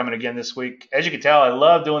girls for coming again this week. As you can tell, I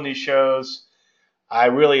love doing these shows. I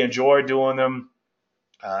really enjoy doing them.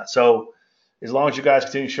 So as long as you guys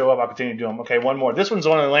continue to show up, I'll continue to do them. Okay. One more. This one's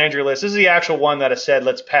on the Landry list. This is the actual one that I said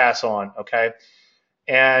let's pass on. Okay.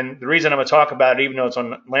 And the reason I'm going to talk about it, even though it's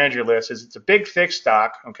on Landry list, is it's a big thick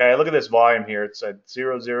stock. Okay, look at this volume here. It's at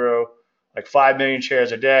 0, like 5 million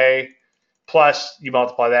shares a day. Plus, you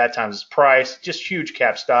multiply that times its price. Just huge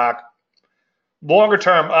cap stock. Longer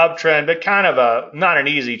term uptrend, but kind of not an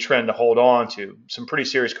easy trend to hold on to. Some pretty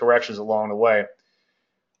serious corrections along the way.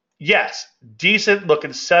 Yes, decent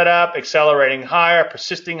looking setup, accelerating higher,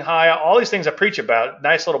 persisting higher. All these things I preach about.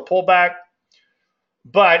 Nice little pullback,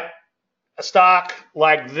 but a stock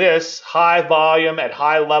like this, high volume at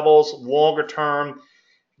high levels, longer term,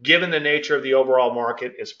 given the nature of the overall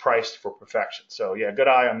market, is priced for perfection. So yeah, good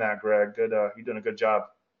eye on that, Greg. Good, you're doing a good job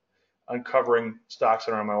uncovering stocks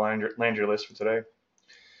that are on my Landry list for today.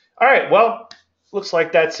 All right, well, looks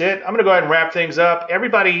like that's it. I'm going to go ahead and wrap things up.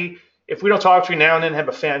 Everybody, if we don't talk to you now and then, have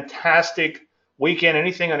a fantastic weekend.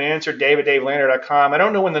 Anything unanswered, David@davelandry.com. I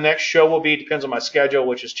don't know when the next show will be. It depends on my schedule,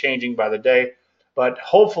 which is changing by the day. But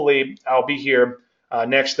hopefully I'll be here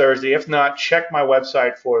next Thursday. If not, check my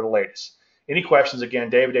website for the latest. Any questions, again,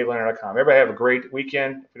 David@davelandry.com. Everybody have a great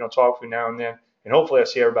weekend. If we don't talk between now and then. And hopefully I'll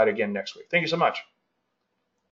see everybody again next week. Thank you so much.